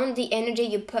 okay? On the energy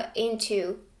you put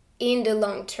into in the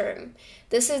long term.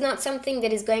 This is not something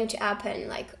that is going to happen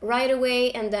like right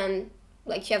away and then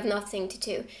like you have nothing to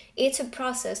do. It's a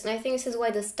process, and I think this is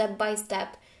why the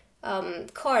step-by-step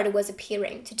card was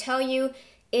appearing, to tell you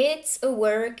it's a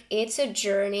work, it's a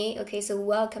journey, okay? So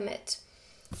welcome it.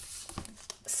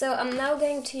 So I'm now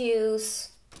going to use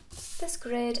this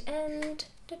grid and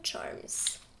the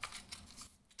charms.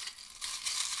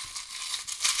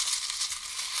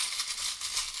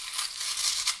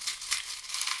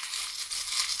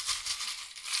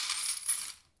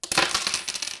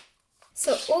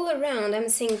 So all around I'm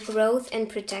seeing growth and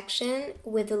protection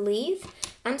with the leaf.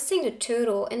 I'm seeing the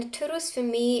turtle, and the turtle is for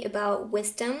me about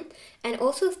wisdom and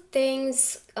also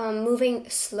things moving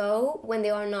slow when they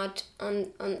are not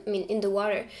in the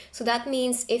water. So that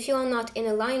means if you are not in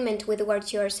alignment with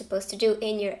what you are supposed to do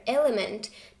in your element,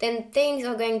 then things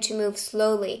are going to move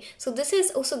slowly. So this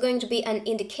is also going to be an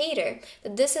indicator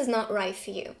that this is not right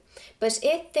for you. But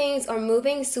if things are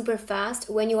moving super fast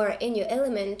when you are in your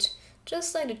element,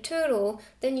 just like the turtle,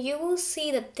 then you will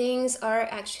see that things are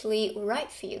actually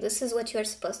right for you. This is what you are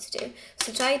supposed to do.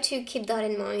 So try to keep that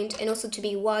in mind, and also to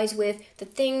be wise with the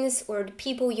things or the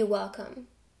people you welcome.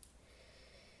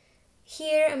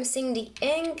 Here I'm seeing the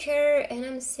anchor, and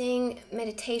I'm seeing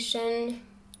meditation,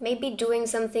 maybe doing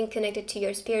something connected to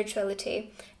your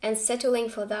spirituality, and settling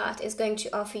for that is going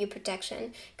to offer you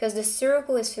protection, because the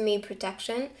circle is for me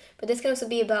protection, but this can also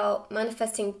be about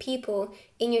manifesting people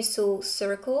in your soul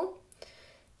circle.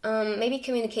 Maybe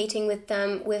communicating with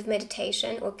them with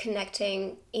meditation or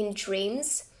connecting in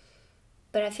dreams.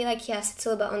 But I feel like, yes, it's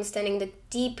all about understanding the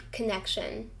deep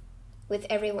connection with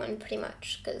everyone, pretty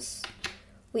much, because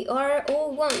we are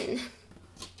all one.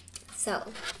 So,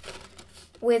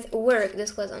 with work,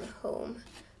 this was on home.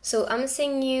 So I'm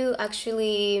seeing you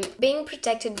actually being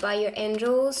protected by your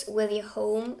angels with your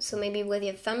home, so maybe with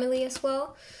your family as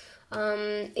well.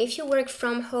 If you work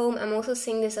from home, I'm also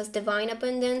seeing this as divine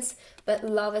abundance, but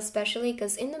love especially,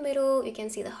 because in the middle you can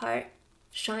see the heart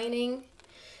shining.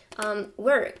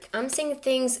 Work, I'm seeing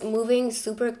things moving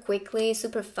super quickly,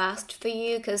 super fast for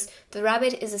you, because the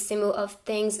rabbit is a symbol of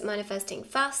things manifesting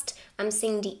fast. I'm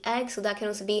seeing the egg, so that can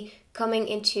also be coming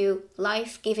into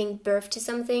life, giving birth to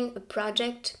something, a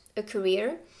project, a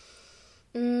career.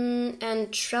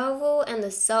 And travel and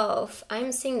the self,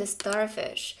 I'm seeing the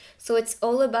starfish. So it's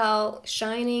all about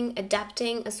shining,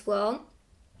 adapting as well,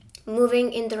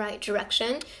 moving in the right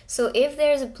direction. So if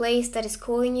there's a place that is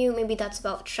calling you, maybe that's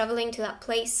about traveling to that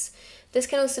place. This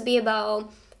can also be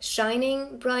about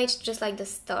shining bright, just like the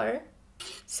star.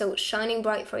 So shining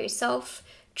bright for yourself,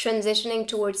 transitioning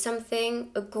towards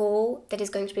something, a goal that is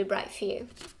going to be bright for you.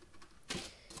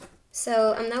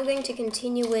 So I'm now going to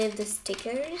continue with the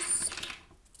stickers.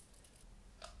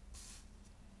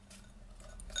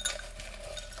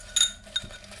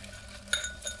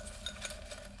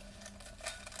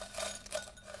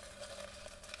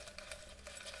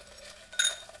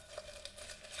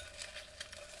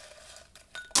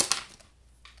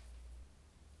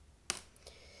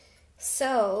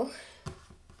 So,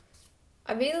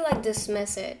 I really like this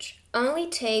message. Only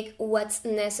take what's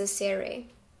necessary.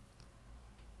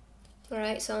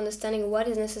 Alright, so understanding what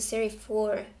is necessary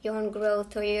for your own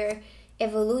growth or your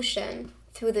evolution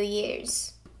through the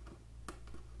years.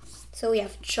 So we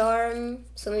have charm,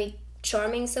 so maybe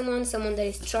charming someone that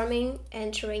is charming,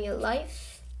 entering your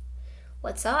life.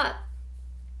 What's up?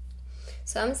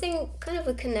 So I'm seeing kind of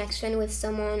a connection with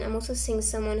someone. I'm also seeing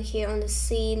someone here on the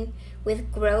scene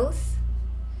with growth.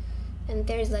 And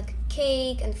there's like a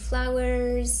cake and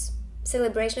flowers,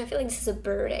 celebration. I feel like this is a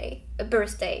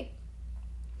birthday.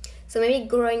 So maybe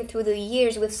growing through the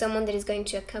years with someone that is going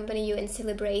to accompany you and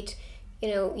celebrate,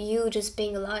 you just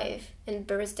being alive. And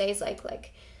birthday is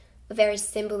like a very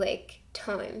symbolic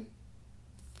time.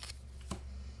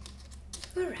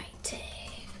 Alright.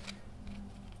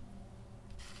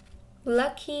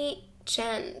 Lucky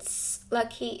chance.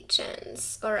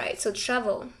 Alright, so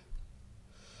travel.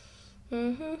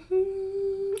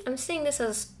 I'm seeing this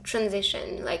as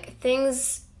transition, like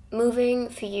things moving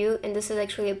for you, and this is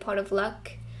actually a part of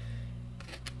luck.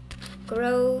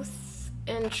 Growth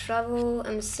and travel,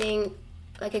 I'm seeing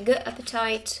like a good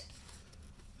appetite,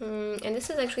 and this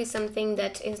is actually something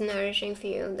that is nourishing for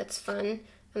you, that's fun.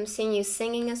 I'm seeing you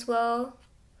singing as well.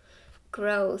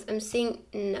 Growth, I'm seeing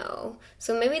no.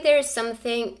 So maybe there is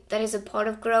something that is a part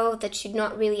of growth that you should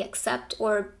not really accept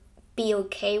or be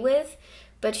okay with.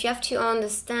 But you have to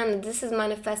understand that this is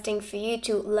manifesting for you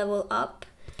to level up.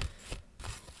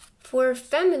 For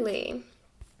family,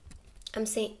 I'm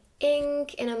saying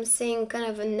ink, and I'm seeing kind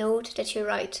of a note that you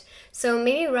write. So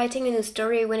maybe writing a new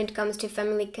story when it comes to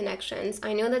family connections.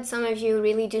 I know that some of you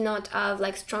really do not have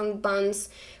like strong bonds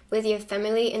with your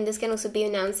family, and this can also be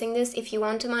announcing this. If you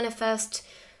want to manifest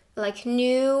like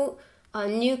new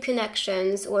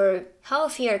connections or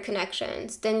healthier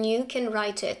connections, then you can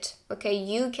write it, okay?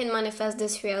 You can manifest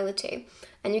this reality,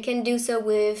 and you can do so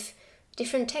with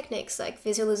different techniques like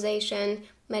visualization,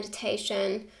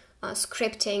 meditation,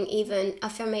 scripting, even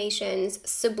affirmations,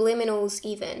 subliminals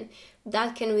even.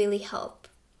 That can really help.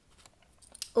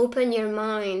 Open your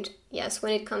mind, yes,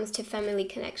 when it comes to family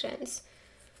connections.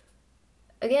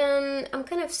 Again, I'm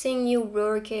kind of seeing you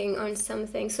working on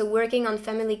something. So working on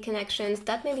family connections,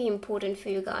 that may be important for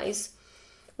you guys.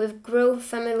 With growth,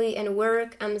 family, and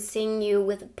work, I'm seeing you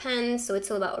with a pen. So it's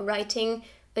all about writing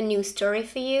a new story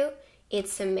for you.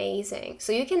 It's amazing.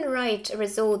 So you can write a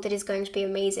result that is going to be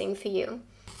amazing for you.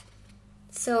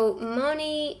 So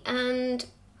money and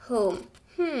home.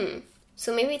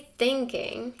 So maybe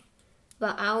thinking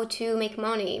about how to make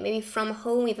money. Maybe from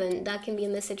home even. That can be a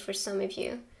message for some of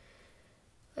you.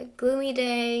 Like gloomy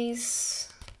days.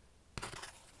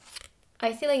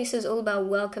 I feel like this is all about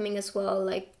welcoming as well,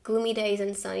 like gloomy days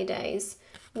and sunny days.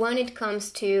 When it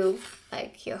comes to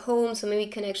like your home, so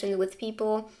maybe connections with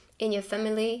people in your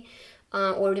family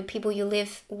or the people you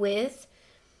live with.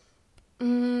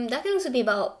 That can also be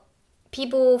about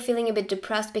people feeling a bit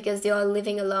depressed because they are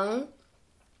living alone.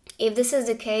 If this is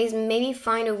the case, maybe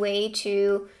find a way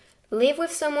to live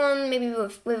with someone, maybe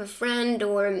with a friend,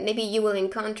 or maybe you will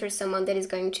encounter someone that is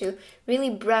going to really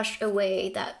brush away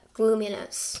that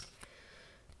gloominess.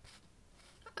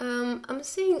 I'm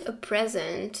seeing a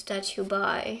present that you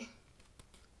buy.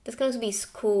 That's going to be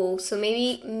school, so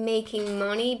maybe making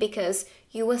money because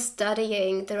you were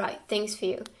studying the right things for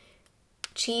you.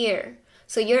 Cheer.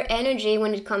 So your energy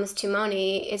when it comes to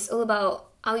money is all about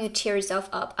how you cheer yourself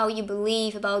up, how you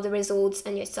believe about the results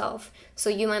and yourself. So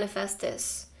you manifest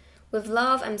this. With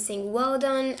love, I'm seeing well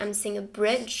done. I'm seeing a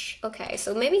bridge. Okay,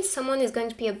 so maybe someone is going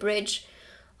to be a bridge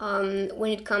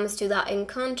when it comes to that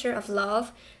encounter of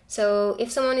love. So if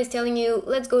someone is telling you,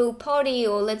 let's go party,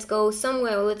 or let's go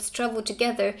somewhere, or let's travel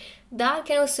together, that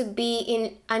can also be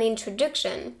in an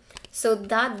introduction. So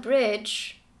that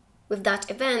bridge with that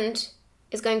event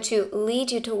is going to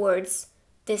lead you towards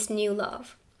this new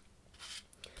love.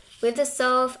 With the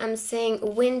self, I'm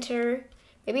seeing winter.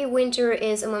 Maybe winter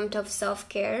is a moment of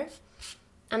self-care.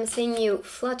 I'm seeing you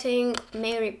floating.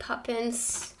 Mary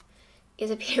Poppins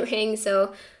is appearing.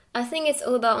 So I think it's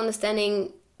all about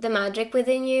understanding the magic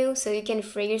within you so you can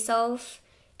free yourself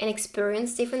and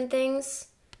experience different things.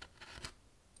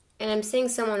 And I'm seeing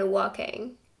someone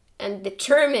walking and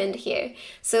determined here.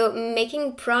 So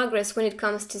making progress when it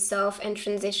comes to self and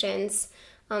transitions.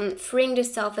 Freeing the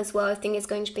self as well, I think is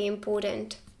going to be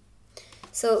important.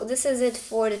 So this is it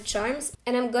for the charms,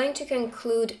 and I'm going to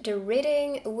conclude the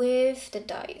reading with the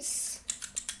dice.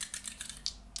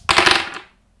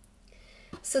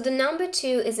 So the number 2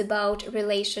 is about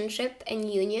relationship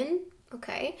and union,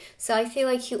 okay? So I feel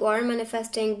like you are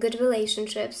manifesting good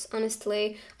relationships,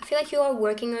 honestly. I feel like you are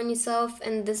working on yourself,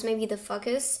 and this may be the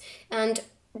focus. And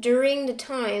during the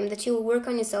time that you will work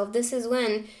on yourself, this is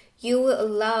when you will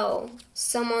allow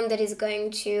someone that is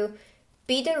going to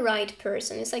be the right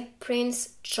person. It's like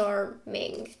Prince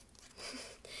Charming.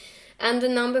 And the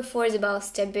number 4 is about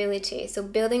stability. So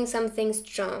building something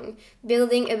strong,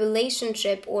 building a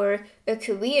relationship or a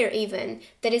career even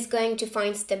that is going to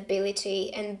find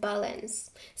stability and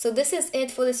balance. So this is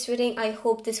it for this reading. I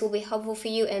hope this will be helpful for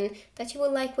you and that you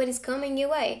will like what is coming your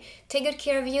way. Take good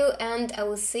care of you, and I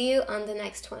will see you on the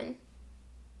next one.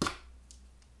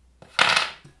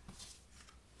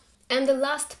 And the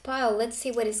last pile, let's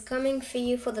see what is coming for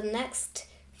you for the next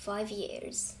 5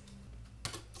 years.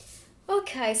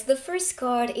 Okay, so the first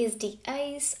card is the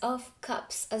Ace of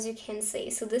Cups, as you can see.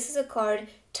 So this is a card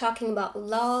talking about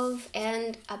love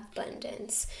and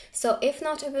abundance. So if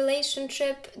not a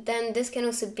relationship, then this can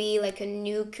also be like a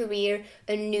new career,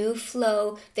 a new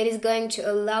flow that is going to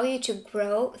allow you to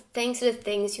grow thanks to the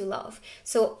things you love.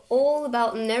 So all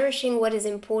about nourishing what is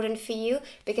important for you,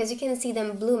 because you can see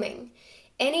them blooming.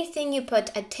 Anything you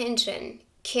put attention,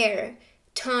 care,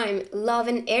 time, love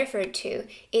and effort to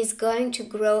is going to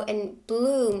grow and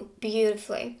bloom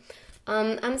beautifully.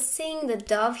 I'm seeing the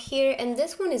dove here, and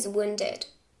this one is wounded.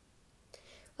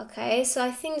 Okay, so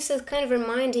I think this is kind of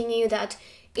reminding you that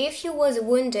if you was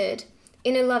wounded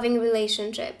in a loving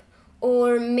relationship,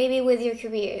 or maybe with your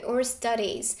career or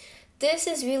studies, this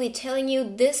is really telling you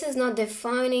this is not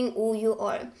defining who you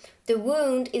are. The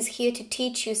wound is here to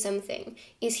teach you something,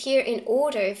 is here in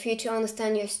order for you to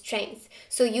understand your strength,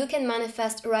 so you can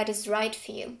manifest what is right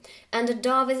for you. And the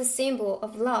dove is a symbol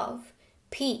of love,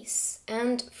 peace,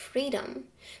 and freedom.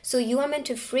 So you are meant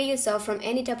to free yourself from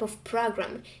any type of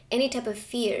program, any type of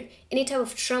fear, any type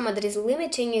of trauma that is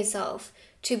limiting yourself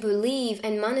to believe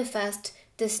and manifest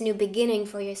this new beginning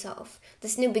for yourself,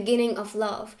 this new beginning of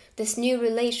love, this new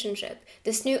relationship,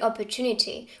 this new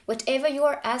opportunity. Whatever you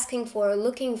are asking for or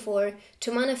looking for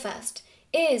to manifest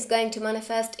is going to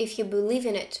manifest if you believe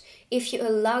in it, if you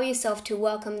allow yourself to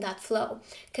welcome that flow.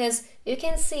 Because you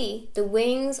can see the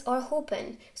wings are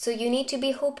open, so you need to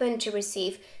be open to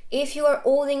receive. If you are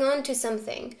holding on to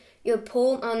something, your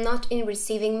palms are not in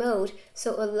receiving mode,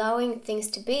 so allowing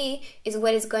things to be is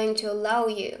what is going to allow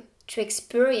you to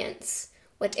experience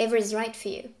whatever is right for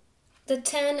you. The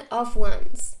 10 of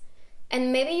Wands.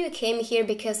 And maybe you came here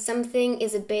because something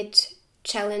is a bit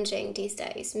challenging these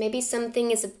days. Maybe something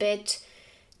is a bit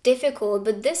difficult,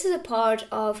 but this is a part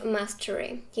of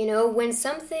mastery. You know, when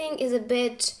something is a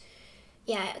bit,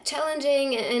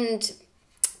 challenging and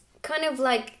kind of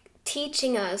like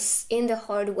teaching us in the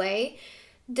hard way,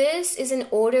 this is in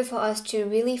order for us to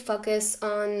really focus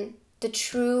on the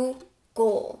true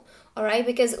goal. All right,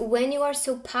 because when you are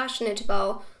so passionate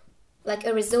about like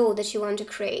a result that you want to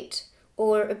create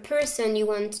or a person you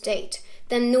want to date,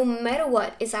 then no matter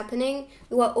what is happening,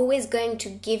 you are always going to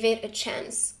give it a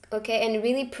chance, okay, and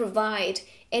really provide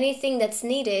anything that's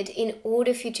needed in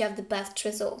order for you to have the best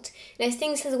result. And I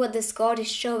think this is what this card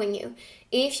is showing you.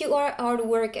 If you are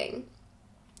hardworking,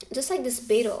 just like this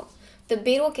beetle, the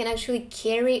beetle can actually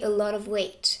carry a lot of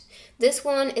weight. This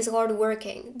one is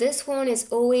hardworking. This one is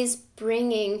always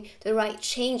bringing the right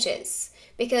changes,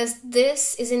 because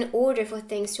this is in order for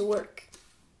things to work.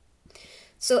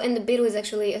 So, and the beetle is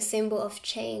actually a symbol of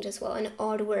change as well, and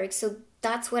hard work. So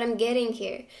that's what I'm getting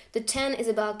here. The 10 is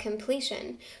about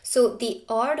completion. So the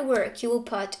hard work you will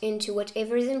put into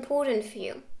whatever is important for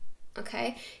you,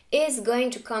 okay, is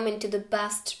going to come into the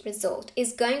best result,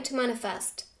 is going to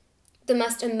manifest the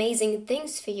most amazing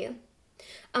things for you.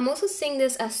 I'm also seeing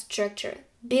this as structure,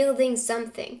 building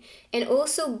something, and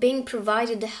also being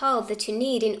provided the help that you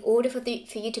need in order for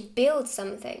you to build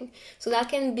something. So that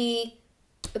can be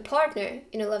a partner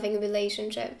in a loving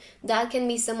relationship. That can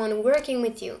be someone working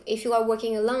with you. If you are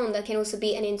working alone, that can also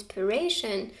be an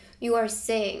inspiration you are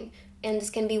seeing. And this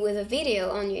can be with a video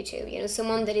on YouTube, you know,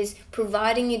 someone that is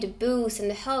providing you the boost and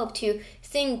the help to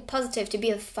think positive, to be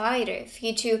a fighter, for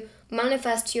you to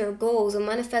manifest your goals or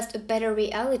manifest a better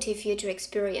reality for you to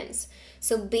experience.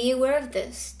 So be aware of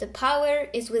this. The power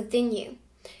is within you,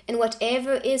 and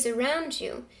whatever is around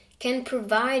you can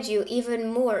provide you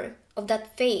even more of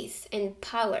that faith and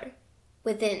power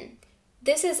within.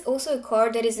 This is also a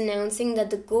card that is announcing that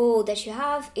the goal that you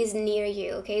have is near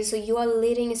you, okay? So you are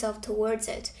leading yourself towards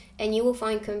it, and you will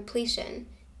find completion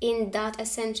in that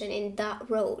ascension, in that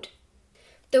road.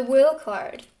 The Wheel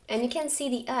card, and you can see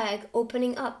the egg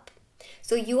opening up.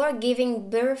 So you are giving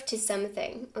birth to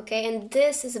something, okay? And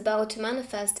this is about to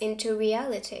manifest into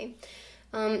reality.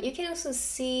 You can also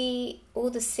see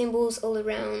all the symbols all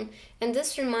around, and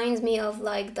this reminds me of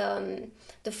like the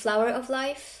flower of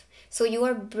life. So you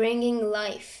are bringing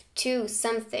life to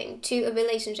something, to a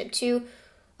relationship, to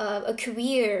a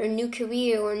career, a new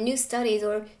career, or new studies,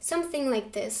 or something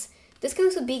like this. This can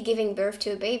also be giving birth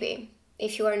to a baby,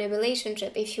 if you are in a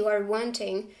relationship, if you are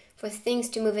wanting for things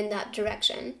to move in that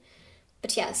direction.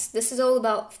 But yes, this is all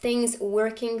about things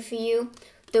working for you.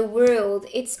 The world,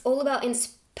 it's all about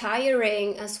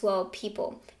inspiring as well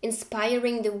people,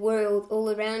 inspiring the world all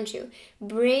around you,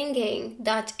 bringing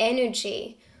that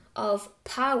energy of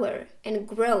power and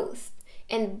growth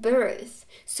and birth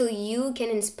so you can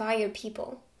inspire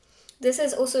people. This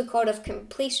is also a card of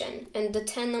completion, and the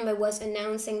 10 number was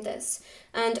announcing this,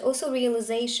 and also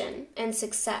realization and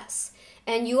success.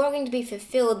 And you are going to be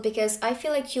fulfilled because I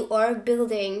feel like you are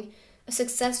building a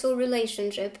successful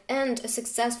relationship and a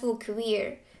successful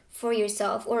career for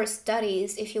yourself, or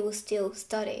studies if you will still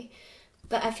study.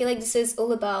 But I feel like this is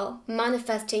all about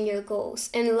manifesting your goals.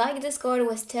 And like this card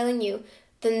was telling you,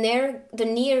 the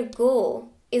near goal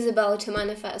is about to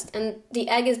manifest, and the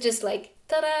egg is just like,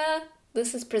 ta-da!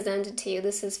 This is presented to you,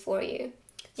 this is for you.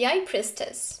 The High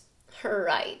Priestess.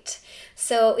 Right.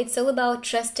 So it's all about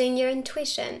trusting your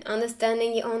intuition,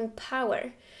 understanding your own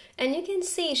power. And you can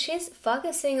see she's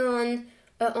focusing on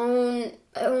her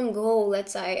own goal,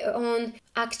 let's say, her own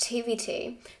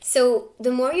activity. So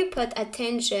the more you put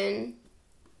attention,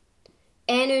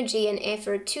 energy, and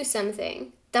effort to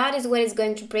something, that is what is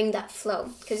going to bring that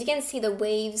flow. Because you can see the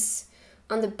waves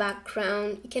on the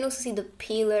background. You can also see the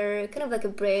pillar, kind of like a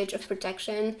bridge of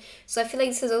protection. So I feel like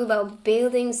this is all about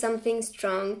building something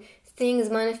strong, things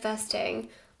manifesting.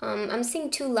 I'm seeing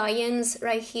 2 lions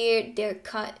right here. They're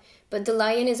cut, but the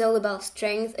lion is all about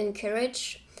strength and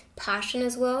courage, passion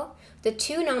as well. The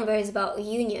 2 number is about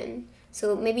union,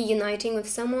 so maybe uniting with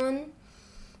someone.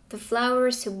 The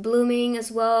flowers, so blooming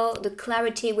as well. The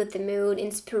clarity with the moon,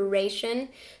 inspiration.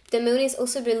 The moon is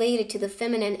also related to the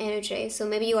feminine energy, so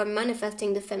maybe you are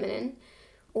manifesting the feminine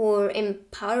or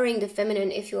empowering the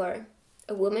feminine if you are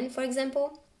a woman, for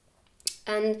example.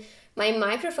 And my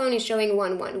microphone is showing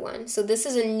 111, so this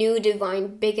is a new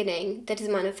divine beginning that is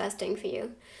manifesting for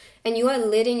you, and you are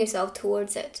leading yourself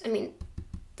towards it. I mean,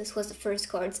 this was the first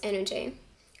card's energy.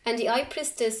 And the High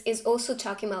Priestess is also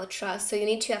talking about trust, so you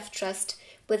need to have trust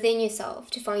within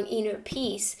yourself to find inner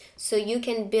peace so you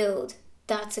can build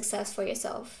that success for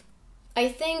yourself. I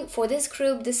think for this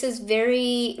group, this is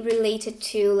very related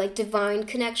to like divine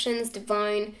connections,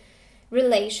 divine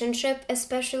relationship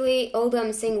especially, although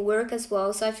I'm seeing work as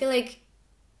well. So I feel like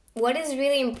what is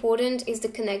really important is the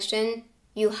connection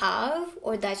you have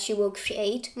or that you will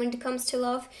create when it comes to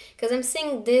love, because I'm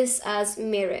seeing this as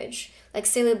marriage, like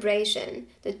celebration,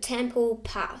 the temple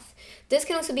path. This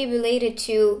can also be related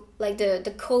to like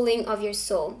the calling of your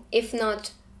soul, if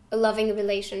not a loving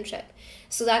relationship.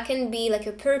 So that can be like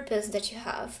a purpose that you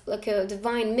have, like a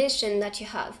divine mission that you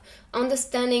have,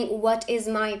 understanding what is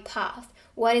my path,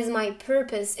 what is my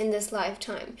purpose in this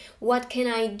lifetime, what can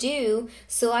I do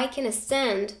so I can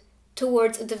ascend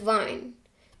towards the divine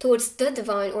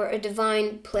or a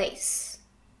divine place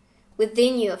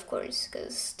within you, of course,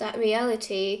 because that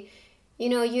reality, you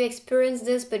know, you experience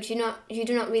this, but you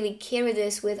do not really carry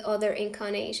this with other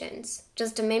incarnations,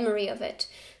 just a memory of it.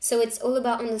 So it's all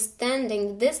about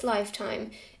understanding this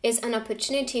lifetime is an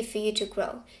opportunity for you to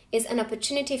grow, is an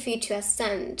opportunity for you to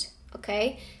ascend,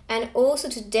 okay? And also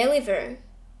to deliver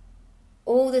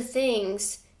all the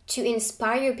things to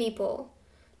inspire people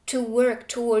to work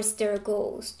towards their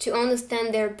goals, to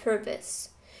understand their purpose,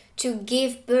 to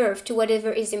give birth to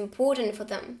whatever is important for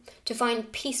them, to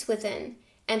find peace within,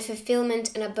 and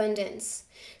fulfillment and abundance.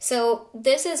 So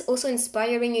this is also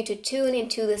inspiring you to tune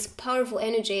into this powerful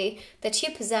energy that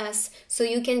you possess so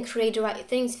you can create the right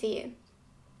things for you.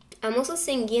 I'm also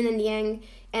seeing yin and yang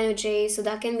energy, so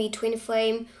that can be twin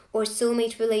flame or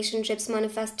soulmate relationships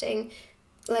manifesting.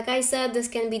 Like I said, this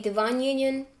can be divine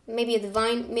union, maybe a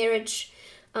divine marriage.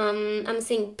 I'm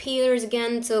seeing pillars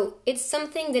again, so it's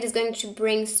something that is going to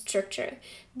bring structure.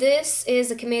 This is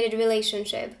a committed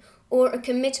relationship or a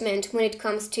commitment when it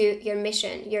comes to your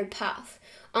mission, your path.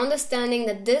 Understanding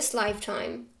that this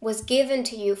lifetime was given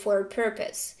to you for a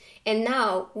purpose. And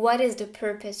now, what is the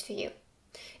purpose for you?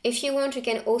 If you want, you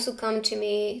can also come to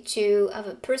me to have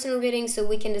a personal reading so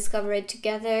we can discover it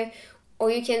together.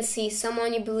 Or you can see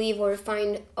someone you believe or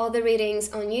find other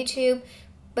readings on YouTube.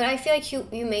 But I feel like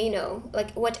you may know,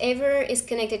 like whatever is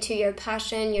connected to your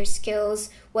passion, your skills,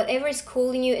 whatever is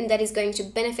calling you and that is going to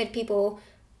benefit people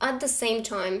at the same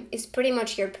time is pretty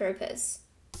much your purpose.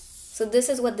 So this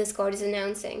is what this card is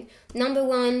announcing. Number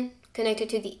 1, connected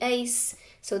to the Ace.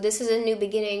 So this is a new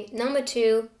beginning. Number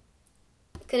 2,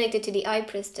 connected to the High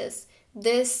Priestess.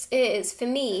 This is, for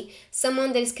me,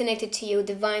 someone that is connected to you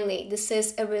divinely. This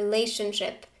is a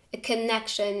relationship, a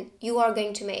connection you are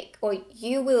going to make, or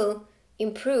you will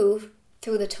improve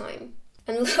through the time.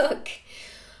 And look,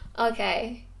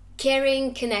 okay,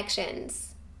 caring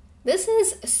connections. This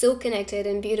is so connected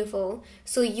and beautiful.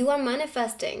 So you are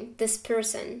manifesting this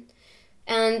person.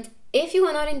 And if you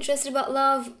are not interested about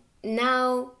love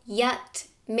now, yet,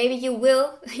 maybe you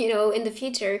will, in the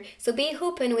future. So be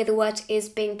open with what is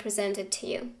being presented to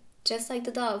you. Just like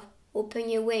the dove, open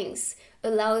your wings,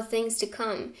 allow things to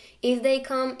come. If they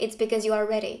come, it's because you are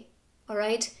ready, all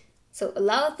right? So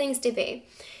allow things to be.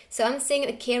 So I'm seeing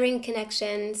a caring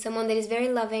connection, someone that is very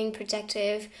loving,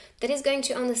 protective, that is going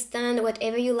to understand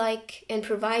whatever you like and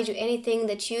provide you anything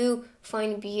that you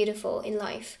find beautiful in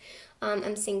life.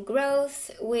 I'm seeing growth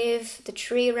with the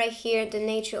tree right here, the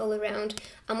nature all around.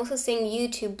 I'm also seeing you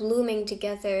two blooming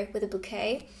together with a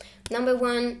bouquet. Number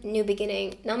 1, new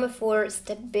beginning. Number 4,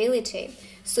 stability.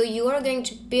 So you are going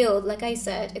to build, like I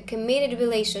said, a committed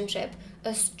relationship,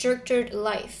 a structured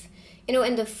life.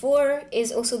 And the 4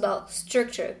 is also about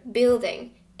structure,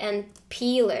 building, and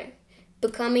pillar.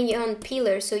 Becoming your own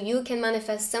pillar so you can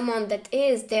manifest someone that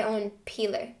is their own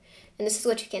pillar. And this is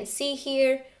what you can see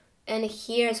here and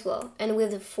here as well, and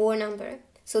with the 4 number.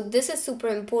 So this is super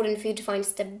important for you to find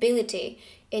stability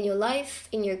in your life,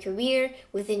 in your career,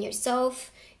 within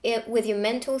yourself, with your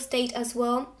mental state as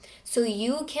well, so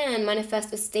you can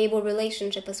manifest a stable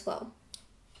relationship as well.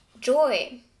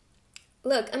 Joy.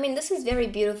 Look, this is very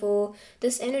beautiful.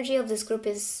 This energy of this group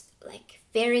is like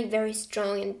very, very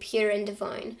strong and pure and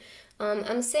divine.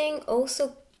 I'm saying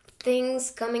also things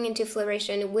coming into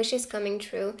flourishing, wishes coming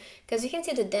true, because you can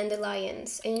see the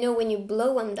dandelions, and when you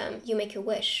blow on them, you make a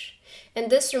wish.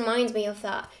 And this reminds me of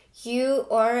that. You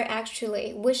are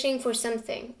actually wishing for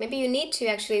something. Maybe you need to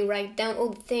actually write down all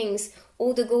the things,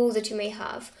 all the goals that you may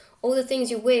have, all the things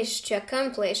you wish to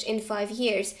accomplish in 5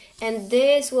 years, and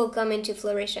this will come into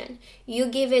flourishing. You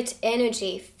give it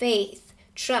energy, faith,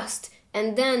 trust,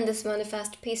 and then this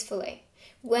manifests peacefully.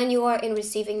 When you are in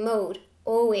receiving mode,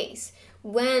 always.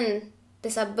 When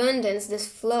this abundance, this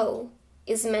flow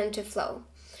is meant to flow.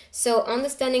 So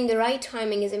understanding the right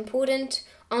timing is important.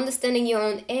 Understanding your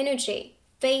own energy,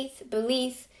 faith,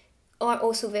 belief are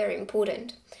also very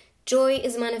important. Joy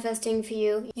is manifesting for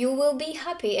you. You will be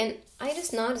happy. And I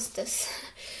just noticed this.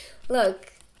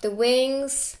 Look, the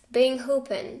wings being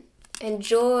open and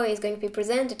joy is going to be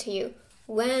presented to you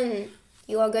when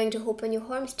you are going to open your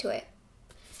arms to it.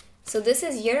 So this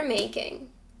is your making.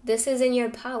 This is in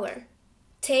your power.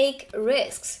 Take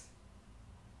risks.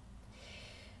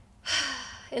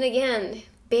 And again,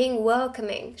 being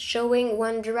welcoming, showing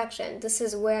one direction. This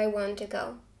is where I want to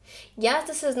go. Yes,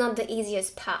 this is not the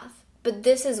easiest path, but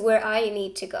this is where I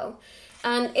need to go.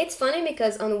 And it's funny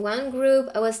because on one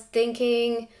group I was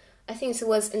thinking, I think it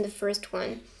was in the first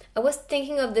one, I was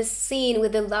thinking of this scene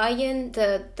with the lion,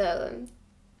 the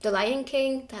Lion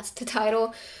King, that's the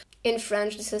title. In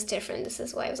French, this is different. This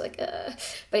is why I was like,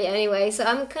 But yeah, anyway, so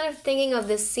I'm kind of thinking of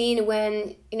this scene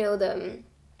when,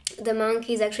 the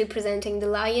monkey is actually presenting the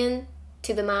lion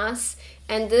to the mass.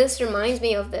 And this reminds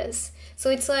me of this. So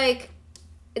it's kind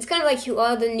of like you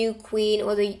are the new queen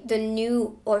or the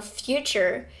new or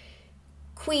future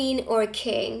queen or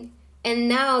king. And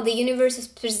now the universe is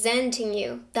presenting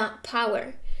you that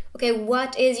power. Okay,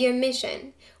 what is your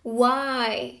mission?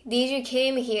 Why did you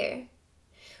came here?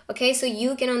 Okay, so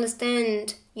you can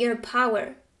understand your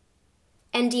power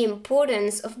and the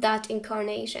importance of that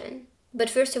incarnation. But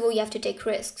first of all, you have to take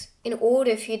risks in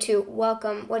order for you to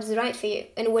welcome what is right for you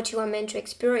and what you are meant to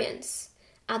experience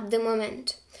at the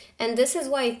moment. And this is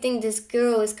why I think this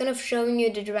girl is kind of showing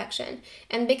you the direction.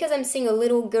 And because I'm seeing a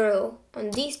little girl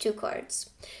on these 2 cards,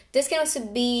 this can also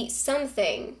be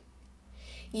something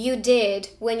you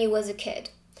did when you was a kid.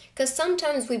 Because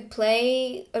sometimes we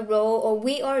play a role or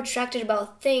we are attracted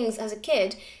about things as a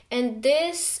kid, and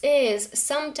this is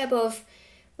some type of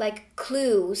like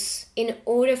clues in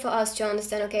order for us to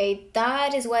understand, okay,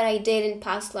 that is what I did in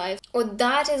past life, or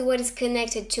that is what is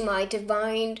connected to my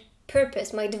divine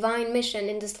purpose, my divine mission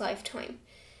in this lifetime.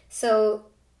 So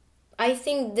I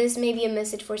think this may be a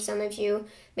message for some of you.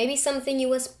 Maybe something you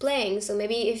was playing. So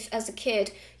maybe if as a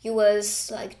kid you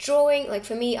was like drawing, like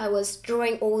for me, I was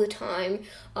drawing all the time.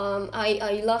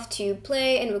 I love to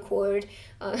play and record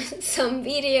some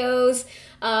videos.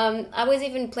 I was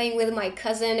even playing with my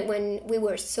cousin when we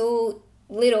were so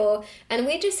little, and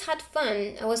we just had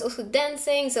fun. I was also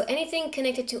dancing, so anything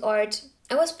connected to art,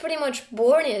 I was pretty much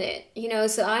born in it, you know,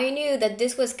 so I knew that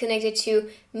this was connected to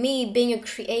me being a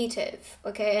creative,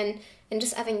 okay, and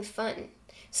just having fun.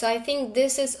 So I think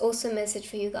this is also a message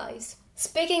for you guys.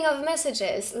 Speaking of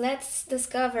messages, let's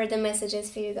discover the messages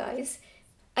for you guys.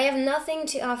 I have nothing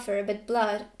to offer but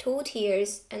blood, tall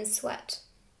tears, and sweat.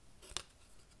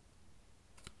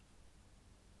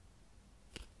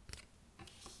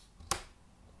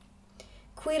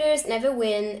 Quitters never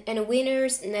win, and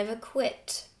winners never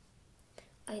quit.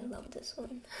 I love this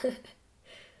one.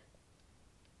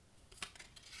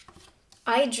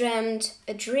 I dreamt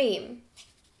a dream.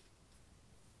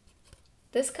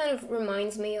 This kind of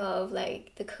reminds me of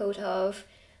like the quote of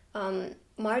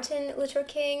Martin Luther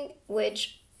King,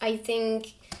 which I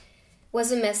think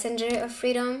was a messenger of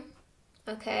freedom,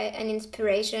 okay, and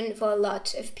inspiration for a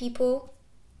lot of people.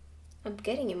 I'm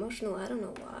getting emotional, I don't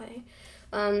know why.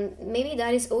 Maybe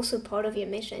that is also part of your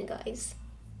mission, guys.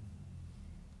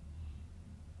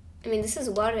 I mean, this is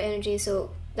water energy,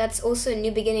 so that's also a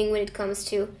new beginning when it comes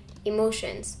to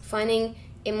emotions, finding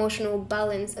emotional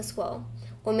balance as well.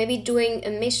 Or maybe doing a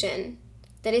mission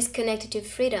that is connected to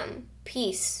freedom,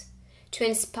 peace, to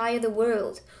inspire the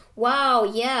world. Wow,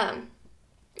 yeah.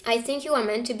 I think you are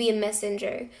meant to be a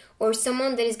messenger or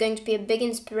someone that is going to be a big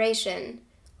inspiration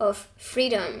of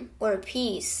freedom or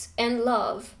peace and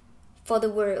love for the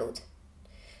world.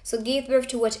 So give birth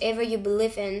to whatever you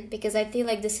believe in, because I feel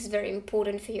like this is very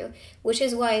important for you, which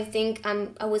is why I think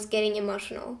I was getting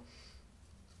emotional.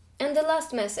 And the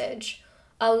last message,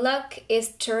 our luck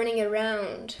is turning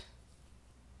around.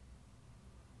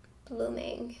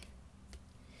 Blooming.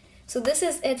 So this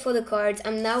is it for the cards.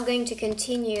 I'm now going to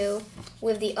continue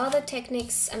with the other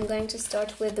techniques. I'm going to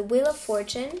start with the Wheel of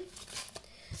Fortune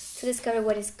to discover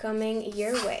what is coming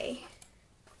your way.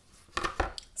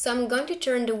 So I'm going to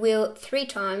turn the wheel 3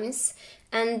 times,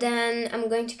 and then I'm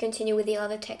going to continue with the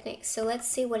other techniques. So let's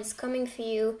see what is coming for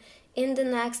you in the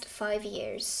next 5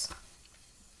 years.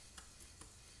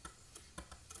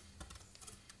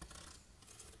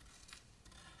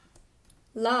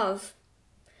 Love.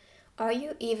 Are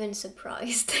you even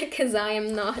surprised? Because I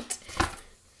am not.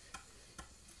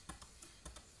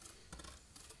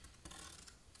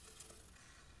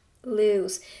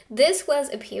 Lose. This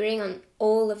was appearing on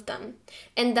all of them,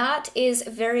 and that is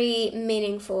very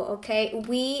meaningful, okay?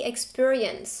 We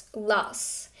experience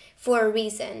loss for a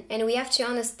reason, and we have to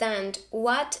understand,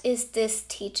 what is this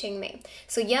teaching me?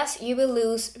 So yes, you will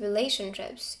lose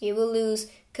relationships, you will lose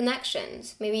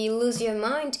connections, maybe you lose your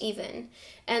mind even,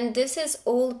 and this is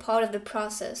all part of the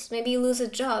process. Maybe you lose a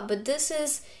job, but this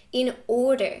is in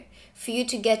order for you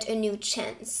to get a new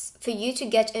chance, for you to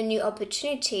get a new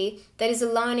opportunity that is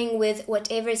aligning with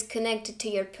whatever is connected to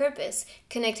your purpose,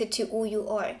 connected to who you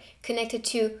are, connected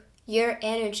to your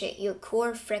energy, your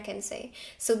core frequency.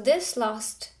 So this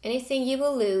lost, anything you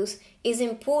will lose, is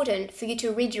important for you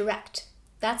to redirect.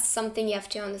 That's something you have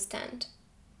to understand.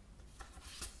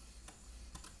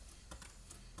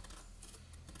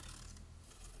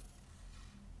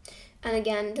 And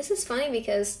again, this is funny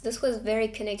because this was very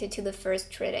connected to the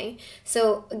first reading.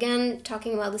 So again,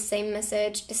 talking about the same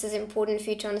message, this is important for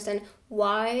you to understand,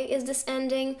 why is this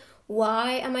ending?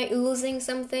 Why am I losing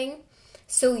something?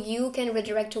 So you can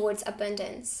redirect towards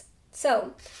abundance.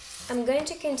 So I'm going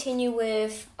to continue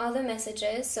with other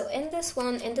messages. So in this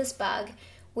one, in this bag,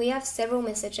 we have several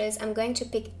messages. I'm going to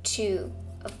pick 2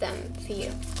 of them for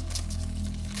you.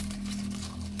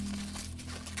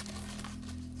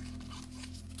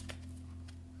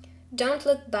 Don't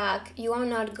look back, you are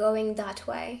not going that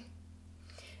way.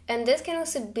 And this can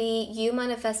also be you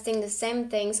manifesting the same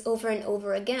things over and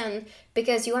over again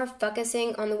because you are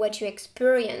focusing on what you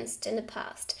experienced in the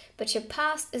past. But your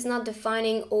past is not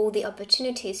defining all the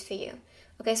opportunities for you.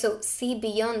 Okay, so see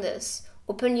beyond this.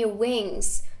 Open your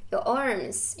wings, your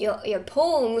arms, your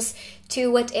palms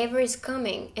to whatever is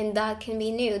coming. And that can be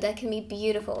new, that can be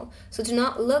beautiful. So do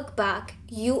not look back,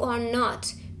 you are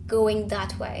not going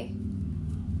that way.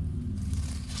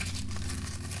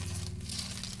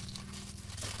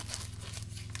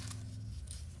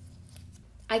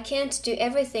 I can't do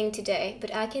everything today,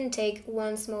 but I can take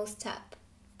one small step.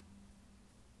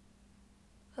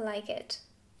 I like it.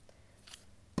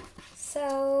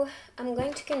 So I'm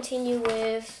going to continue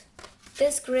with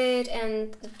this grid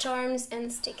and the charms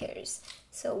and stickers.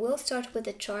 So we'll start with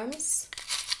the charms.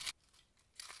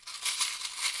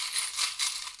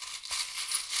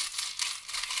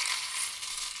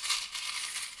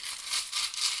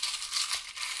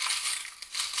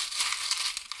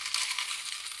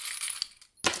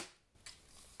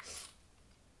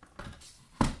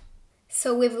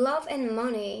 So with love and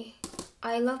money,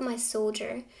 I love my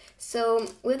soldier. So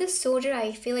with the soldier,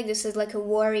 I feel like this is like a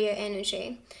warrior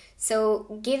energy.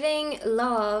 So giving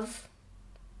love,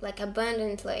 like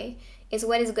abundantly, is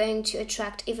what is going to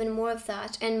attract even more of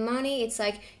that. And money, it's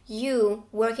like you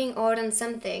working hard on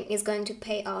something is going to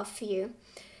pay off for you.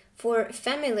 For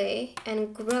family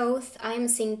and growth, I am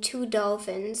seeing 2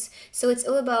 dolphins. So it's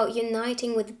all about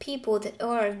uniting with people that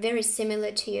are very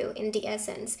similar to you in the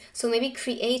essence. So maybe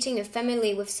creating a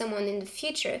family with someone in the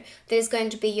future that is going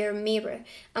to be your mirror.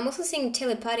 I'm also seeing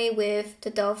telepathy with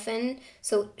the dolphin.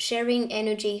 So sharing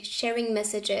energy, sharing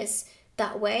messages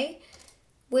that way.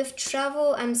 With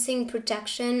travel, I'm seeing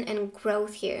protection and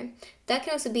growth here. That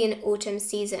can also be an autumn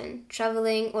season.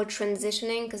 Traveling or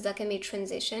transitioning, because that can be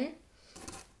transition.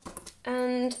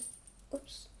 And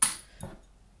oops,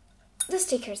 the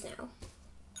stickers now.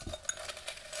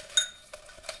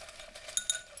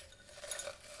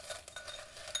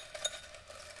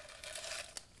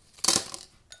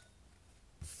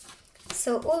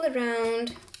 So all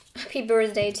around, happy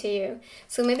birthday to you.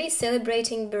 So maybe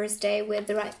celebrating birthday with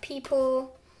the right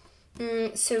people.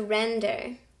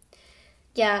 Surrender.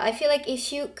 Yeah, I feel like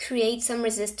if you create some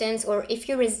resistance or if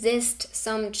you resist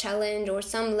some challenge or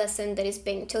some lesson that is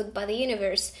being taught by the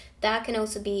universe, that can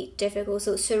also be difficult.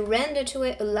 So surrender to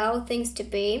it, allow things to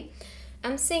be.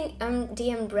 I'm seeing the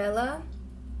umbrella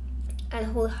and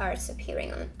whole hearts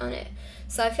appearing on it.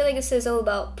 So I feel like this is all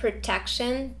about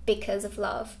protection because of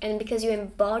love and because you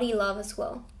embody love as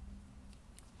well.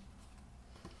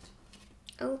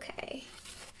 Okay.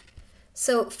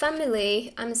 So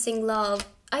family, I'm seeing love.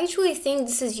 I actually think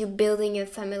this is you building your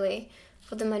family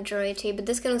for the majority, but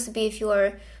this can also be if you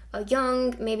are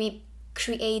young, maybe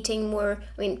creating more,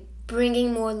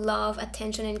 bringing more love,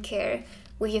 attention and care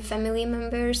with your family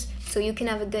members so you can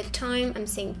have a good time. I'm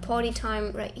seeing party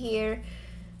time right here.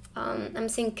 I'm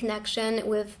seeing connection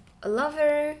with a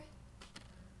lover,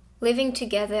 living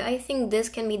together. I think this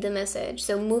can be the message.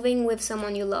 So moving with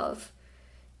someone you love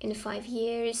in 5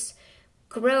 years,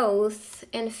 growth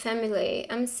and family.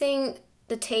 I'm seeing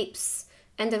the tapes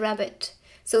and the rabbit.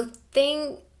 So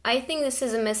I think this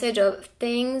is a message of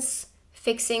things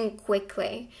fixing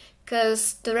quickly,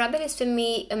 because the rabbit is for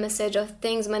me a message of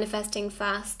things manifesting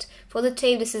fast. For the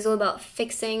tape, this is all about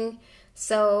fixing.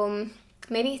 So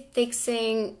maybe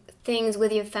fixing things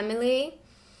with your family.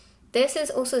 This is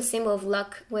also a symbol of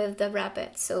luck with the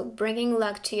rabbit. So bringing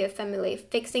luck to your family,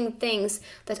 fixing things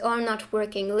that are not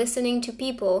working, listening to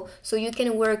people so you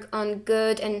can work on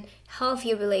good and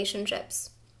healthy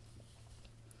relationships.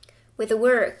 With the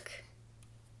work,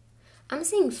 I'm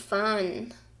seeing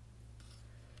fun.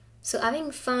 So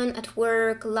having fun at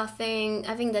work, laughing,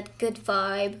 having that good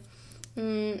vibe.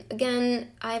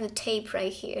 Again, I have a tape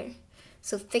right here.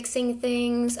 So fixing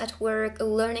things at work,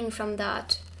 learning from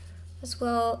that as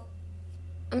well.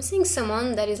 I'm seeing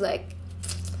someone that is like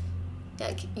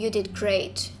you did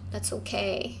great, that's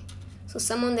okay. So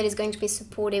someone that is going to be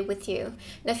supportive with you.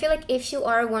 And I feel like if you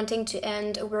are wanting to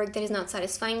end a work that is not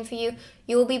satisfying for you,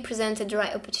 you will be presented the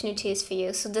right opportunities for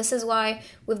you. So this is why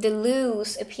with the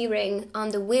lose appearing on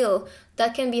the wheel,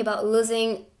 that can be about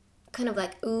losing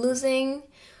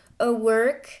a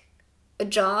work, a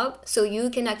job, so you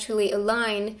can actually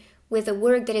align with a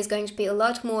work that is going to be a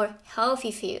lot more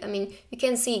healthy for you. You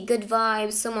can see good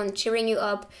vibes, someone cheering you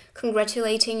up,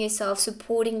 congratulating yourself,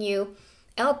 supporting you,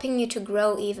 helping you to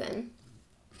grow even.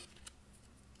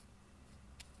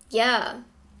 Yeah.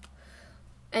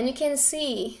 And you can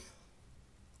see,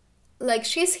 like,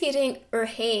 she's hitting her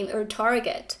aim, her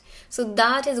target. So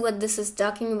that is what this is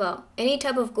talking about. Any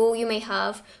type of goal you may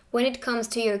have, when it comes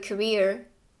to your career,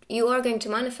 you are going to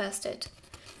manifest it.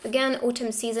 Again,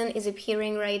 autumn season is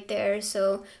appearing right there,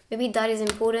 so maybe that is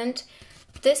important.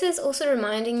 This is also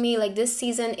reminding me, like, this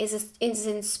season is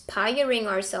inspiring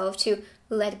ourselves to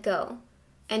let go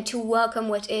and to welcome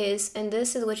what is. And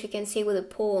this is what you can see with the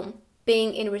poem,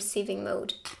 being in receiving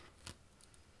mode.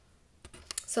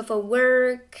 So for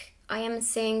work, I am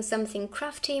seeing something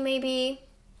crafty maybe.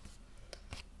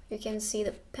 You can see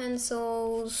the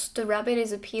pencils, the rabbit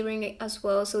is appearing as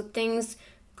well, so things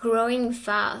growing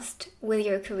fast with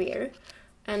your career.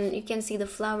 And you can see the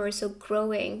flowers, so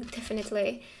growing,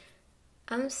 definitely.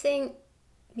 I'm seeing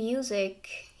music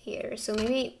here. So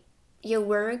maybe your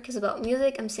work is about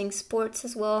music. I'm seeing sports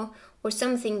as well, or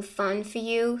something fun for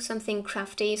you, something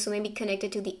crafty, so maybe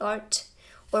connected to the art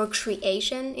or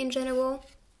creation in general.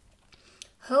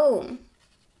 Home.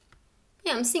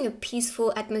 Yeah, I'm seeing a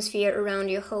peaceful atmosphere around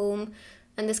your home,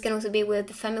 and this can also be with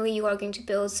the family you are going to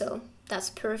build, so that's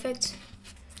perfect.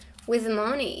 With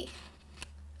money,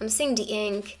 I'm seeing the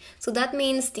ink, so that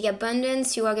means the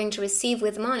abundance you are going to receive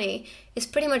with money is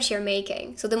pretty much your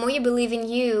making. So the more you believe in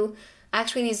you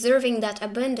actually deserving that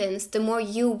abundance, the more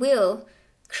you will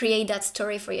create that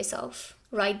story for yourself.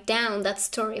 Write down that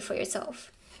story for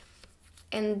yourself.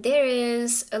 And there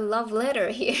is a love letter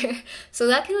here. So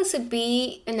that can also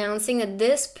be announcing that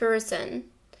this person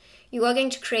you are going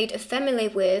to create a family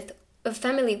with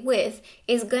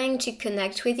is going to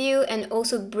connect with you and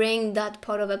also bring that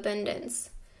part of abundance.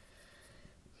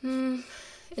 And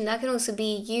that can also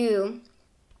be you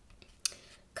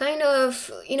kind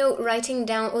of, writing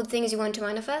down all the things you want to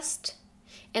manifest.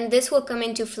 And this will come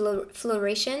into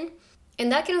flourishing.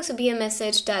 And that can also be a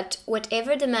message that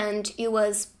whatever demand you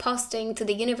was posting to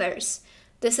the universe,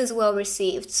 this is well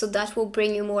received. So that will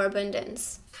bring you more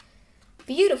abundance.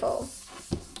 Beautiful.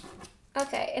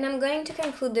 Okay, and I'm going to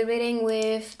conclude the reading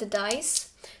with the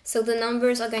dice. So the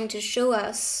numbers are going to show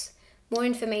us more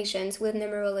information with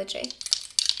numerology.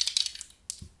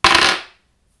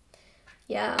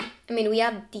 Yeah, we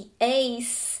have the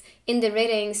ace in the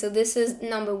reading, so this is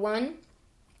number 1.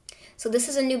 So this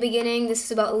is a new beginning. This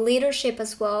is about leadership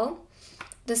as well.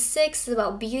 The 6 is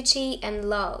about beauty and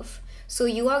love. So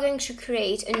you are going to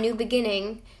create a new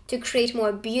beginning to create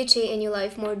more beauty in your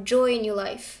life, more joy in your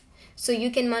life. So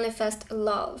you can manifest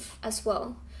love as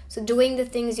well. So doing the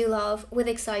things you love with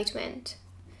excitement.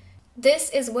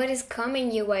 This is what is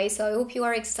coming your way, so I hope you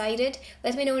are excited.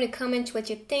 Let me know in the comments what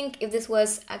you think, if this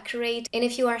was accurate, and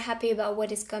if you are happy about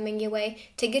what is coming your way.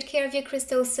 Take good care of your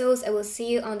crystal souls. I will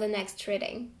see you on the next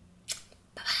reading.